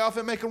make a playoff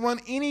and make a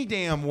run any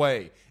damn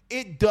way.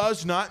 It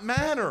does not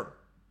matter.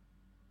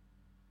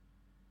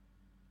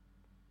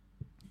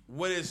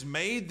 What has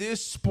made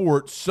this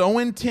sport so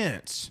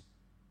intense,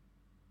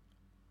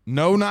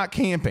 no, not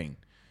camping,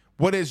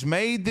 what has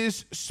made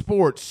this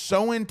sport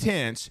so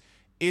intense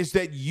is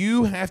that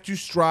you have to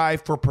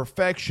strive for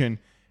perfection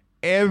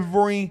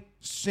every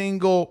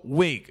single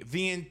week.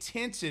 The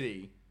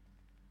intensity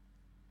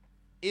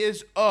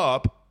is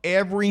up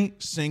every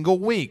single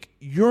week.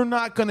 You're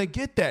not going to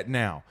get that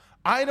now.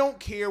 I don't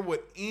care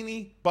what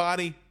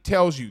anybody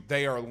tells you.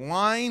 They are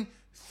lying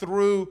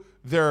through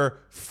their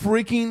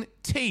freaking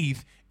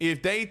teeth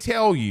if they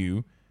tell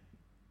you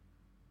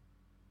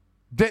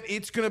that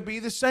it's going to be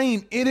the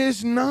same. It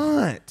is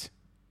not.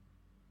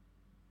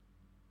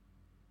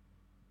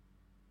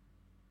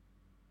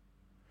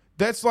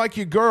 That's like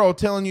your girl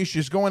telling you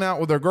she's going out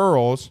with her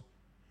girls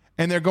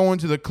and they're going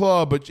to the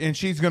club and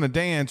she's going to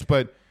dance,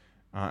 but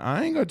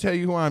I ain't going to tell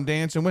you who I'm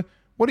dancing with.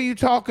 What are you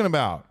talking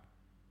about?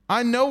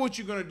 I know what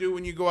you're going to do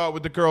when you go out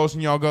with the girls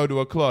and y'all go to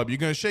a club. You're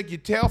going to shake your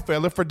tail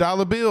feather for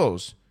dollar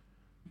bills.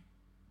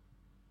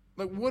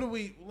 Like, what do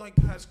we, like,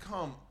 guys,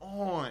 come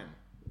on.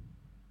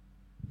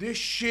 This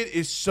shit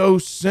is so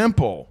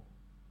simple.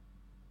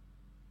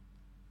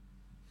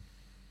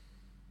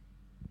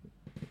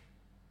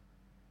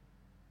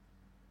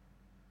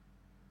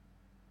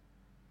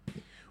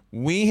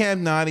 We have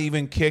not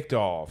even kicked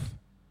off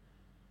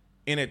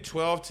in a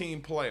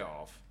 12-team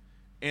playoff,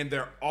 and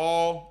they're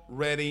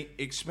already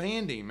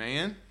expanding,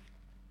 man.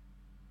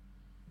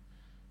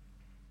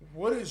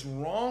 What's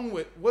wrong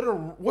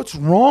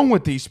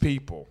with these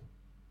people?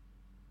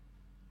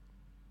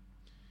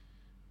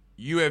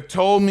 You have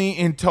told me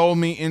and told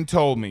me and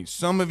told me.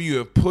 Some of you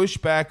have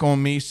pushed back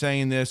on me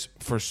saying this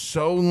for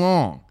so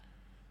long.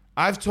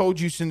 I've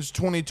told you since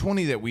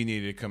 2020 that we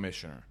needed a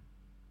commissioner.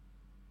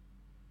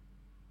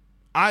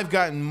 I've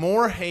gotten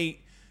more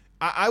hate.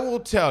 I will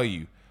tell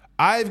you,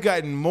 I've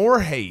gotten more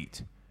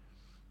hate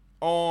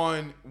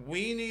on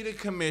we need a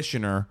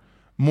commissioner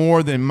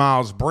more than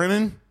Miles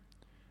Brennan,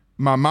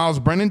 my Miles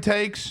Brennan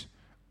takes,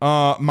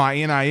 my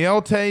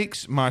NIL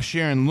takes, my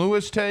Sharon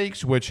Lewis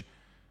takes, which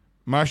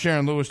my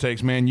Sharon Lewis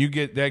takes, man,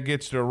 that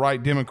gets to the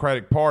right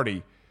Democratic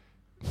Party.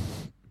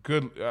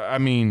 Good. I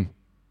mean,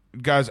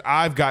 guys,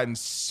 I've gotten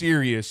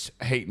serious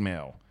hate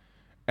mail,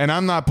 and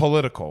I'm not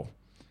political.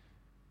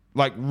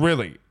 Like,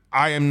 really.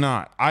 I am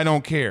not. I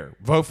don't care.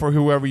 Vote for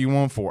whoever you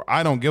want for.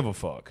 I don't give a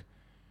fuck.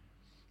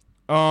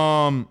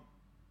 Yeah.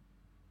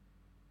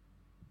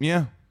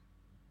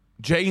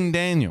 Jaden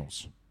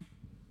Daniels.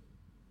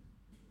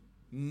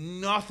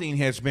 Nothing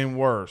has been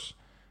worse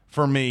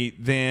for me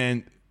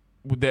than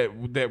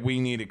that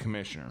we need a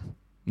commissioner.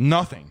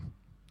 Nothing.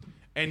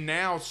 And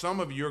now some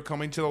of you are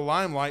coming to the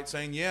limelight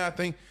saying, yeah, I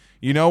think,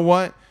 you know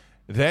what?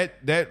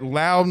 That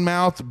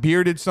loudmouth,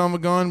 bearded son of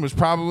a gun was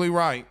probably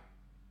right.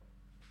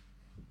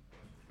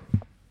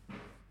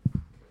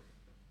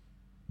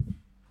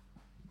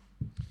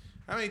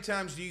 How many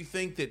times do you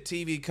think that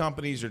TV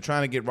companies are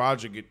trying to get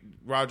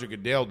Roger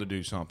Goodell to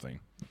do something?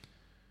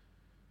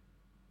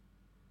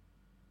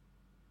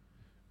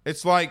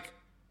 It's like,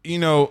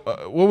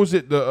 what was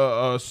it?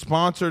 The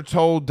sponsor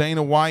told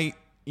Dana White,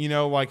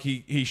 like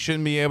he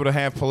shouldn't be able to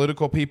have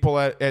political people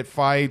at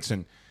fights,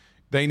 and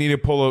they need to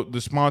pull the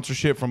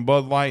sponsorship from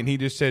Bud Light, and he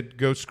just said,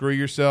 "Go screw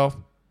yourself."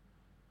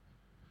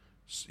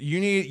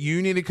 You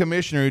need a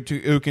commissioner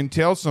who can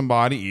tell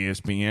somebody,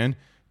 ESPN,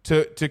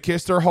 to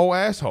kiss their whole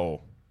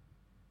asshole.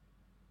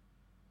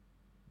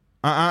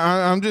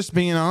 I'm just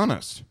being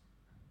honest.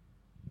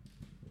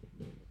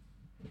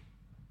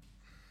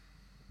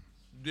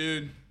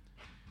 Dude,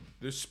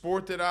 the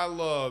sport that I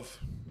love,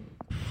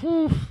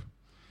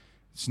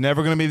 it's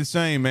never going to be the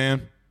same,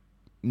 man.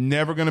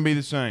 Never going to be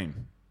the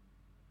same.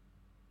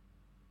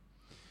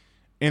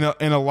 In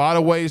a lot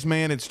of ways,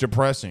 man, it's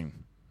depressing.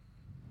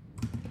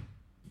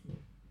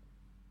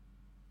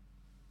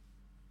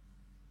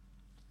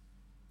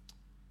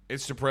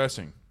 It's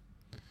depressing.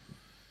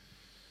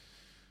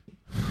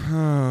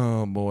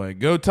 Oh, boy.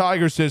 Go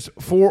Tigers says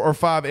 4 or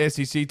 5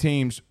 SEC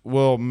teams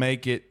will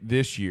make it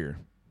this year.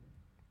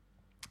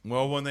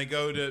 Well, when they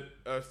go to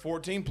a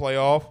 14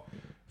 playoff,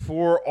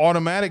 4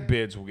 automatic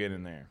bids will get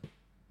in there.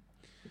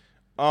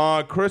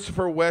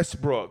 Christopher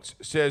Westbrooks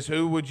says,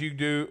 who would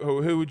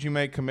you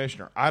make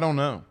commissioner? I don't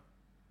know.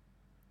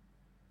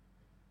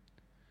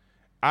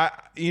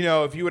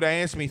 If you would have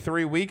asked me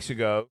 3 weeks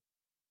ago,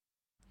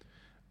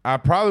 I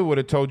probably would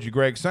have told you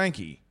Greg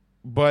Sankey.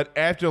 But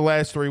after the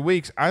last 3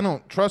 weeks, I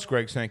don't trust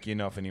Greg Sankey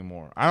enough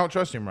anymore. I don't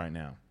trust him right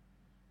now.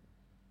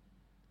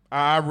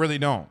 I really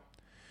don't.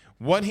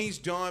 What he's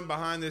done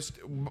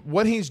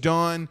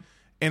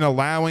in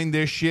allowing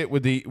this shit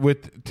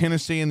with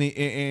Tennessee and the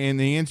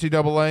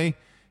NCAA,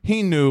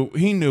 he knew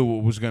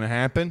what was going to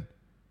happen.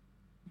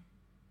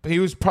 He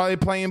was probably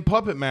playing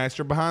puppet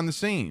master behind the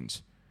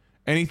scenes,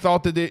 and he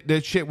thought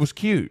that shit was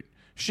cute.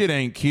 Shit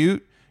ain't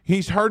cute.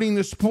 He's hurting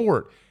the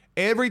sport.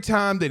 Every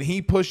time that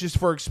he pushes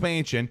for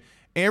expansion,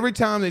 every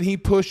time that he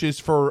pushes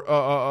for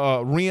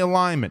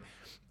realignment,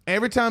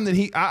 every time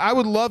that I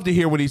would love to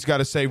hear what he's got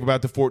to say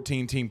about the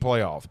 14-team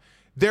playoff.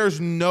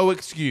 There's no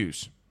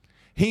excuse.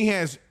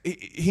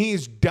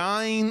 He's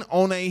dying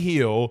on a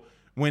hill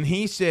when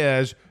he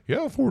says, yeah,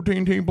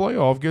 14-team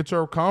playoff gets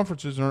our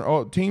conferences and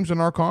our teams in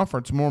our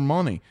conference more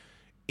money.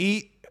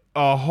 Eat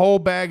a whole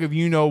bag of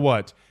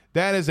you-know-what.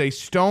 That is a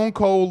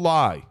stone-cold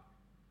lie.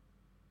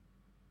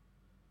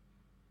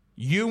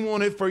 You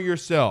want it for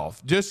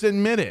yourself. Just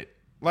admit it.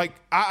 Like,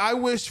 I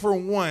wish for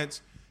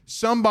once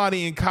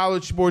somebody in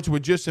college sports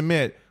would just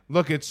admit,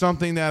 look, it's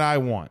something that I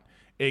want.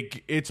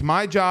 It's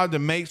my job to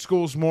make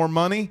schools more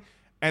money,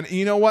 and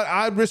you know what?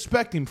 I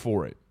respect him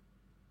for it.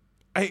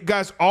 Hey,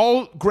 guys,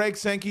 all Greg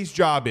Sankey's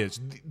job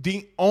is,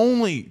 the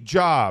only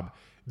job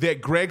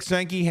that Greg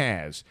Sankey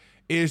has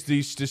is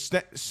the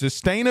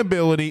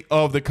sustainability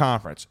of the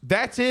conference.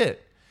 That's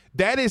it.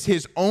 That is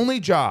his only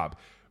job.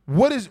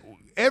 What is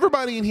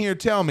everybody in here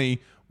tell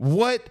me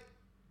what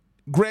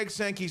Greg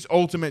Sankey's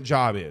ultimate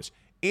job is?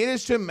 It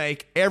is to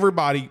make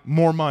everybody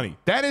more money.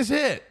 That is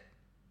it.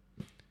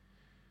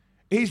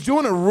 He's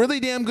doing a really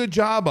damn good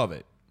job of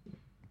it.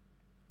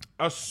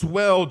 A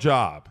swell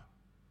job.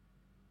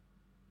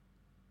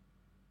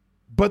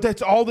 But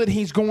that's all that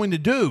he's going to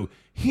do.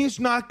 He's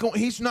not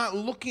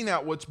looking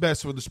at what's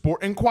best for the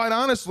sport. And quite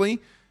honestly,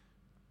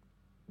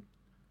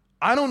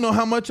 I don't know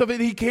how much of it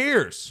he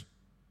cares.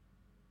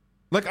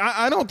 Like,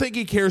 I don't think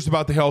he cares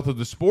about the health of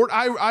the sport.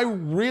 I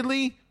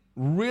really,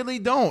 really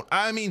don't.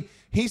 I mean,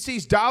 he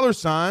sees dollar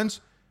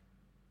signs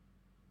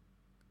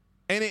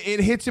and it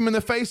hits him in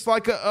the face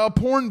like a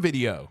porn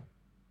video.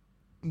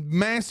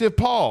 Massive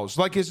pause.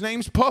 Like his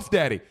name's Puff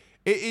Daddy.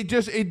 It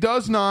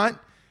does not,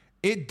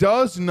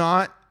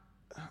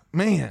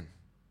 man,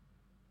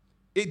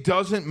 it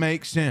doesn't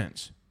make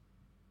sense.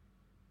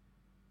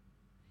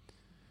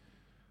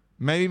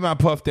 Maybe my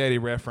Puff Daddy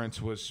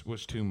reference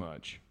was too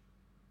much.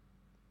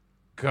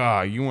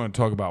 God, you want to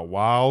talk about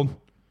wild?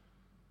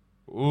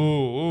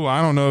 Ooh,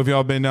 I don't know if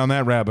y'all been down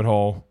that rabbit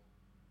hole.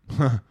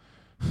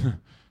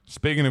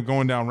 Speaking of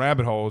going down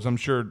rabbit holes, I'm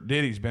sure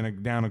Diddy's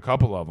been down a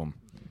couple of them.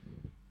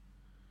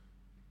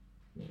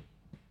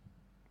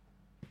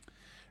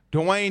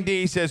 Dwayne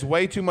D says,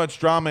 way too much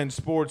drama in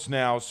sports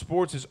now.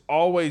 Sports has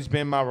always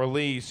been my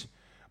release,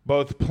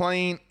 both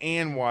playing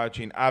and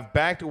watching. I've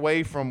backed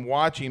away from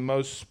watching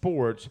most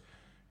sports.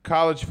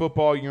 College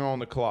football, you're on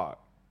the clock.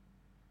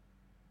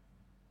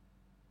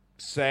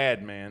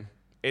 Sad, man.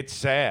 It's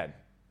sad.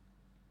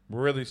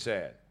 Really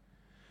sad.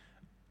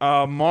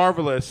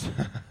 Marvelous.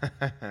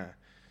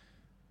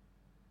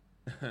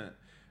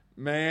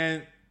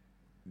 Man,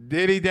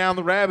 Diddy down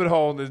the rabbit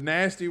hole is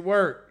nasty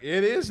work.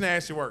 It is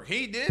nasty work.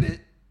 He did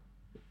it.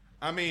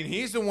 I mean,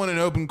 he's the one in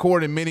open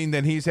court admitting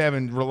that he's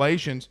having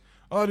relations.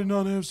 I did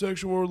not have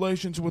sexual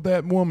relations with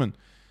that woman.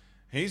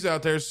 He's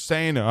out there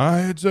saying, I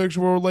had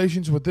sexual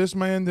relations with this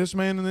man, and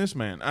this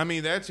man. I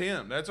mean, that's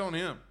him. That's on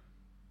him.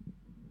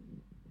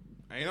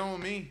 Ain't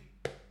on me.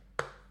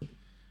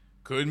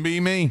 Couldn't be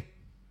me.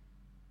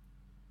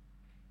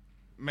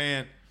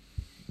 Man,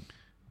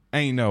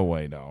 ain't no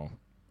way, dog.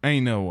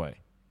 Ain't no way.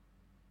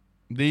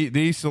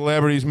 These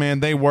celebrities, man,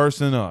 they worse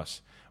than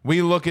us.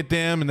 We look at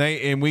them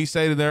and we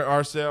say to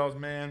ourselves,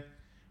 man,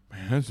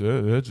 that's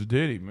a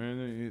Diddy,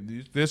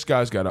 man. This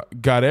guy's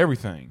got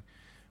everything.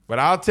 But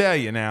I'll tell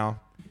you now,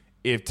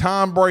 if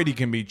Tom Brady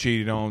can be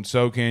cheated on,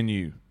 so can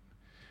you.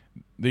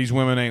 These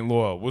women ain't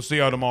loyal. We'll see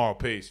y'all tomorrow.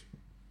 Peace.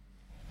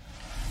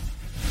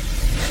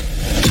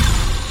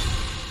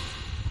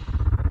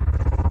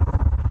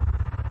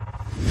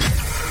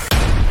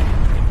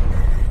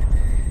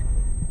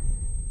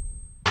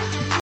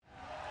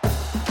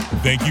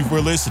 Thank you for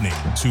listening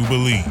to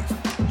Believe.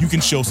 You can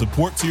show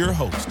support to your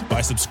host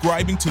by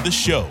subscribing to the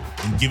show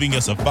and giving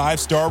us a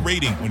 5-star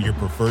rating on your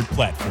preferred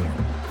platform.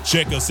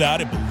 Check us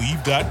out at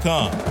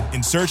Believe.com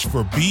and search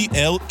for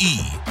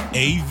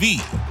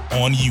BLEAV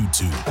on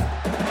YouTube.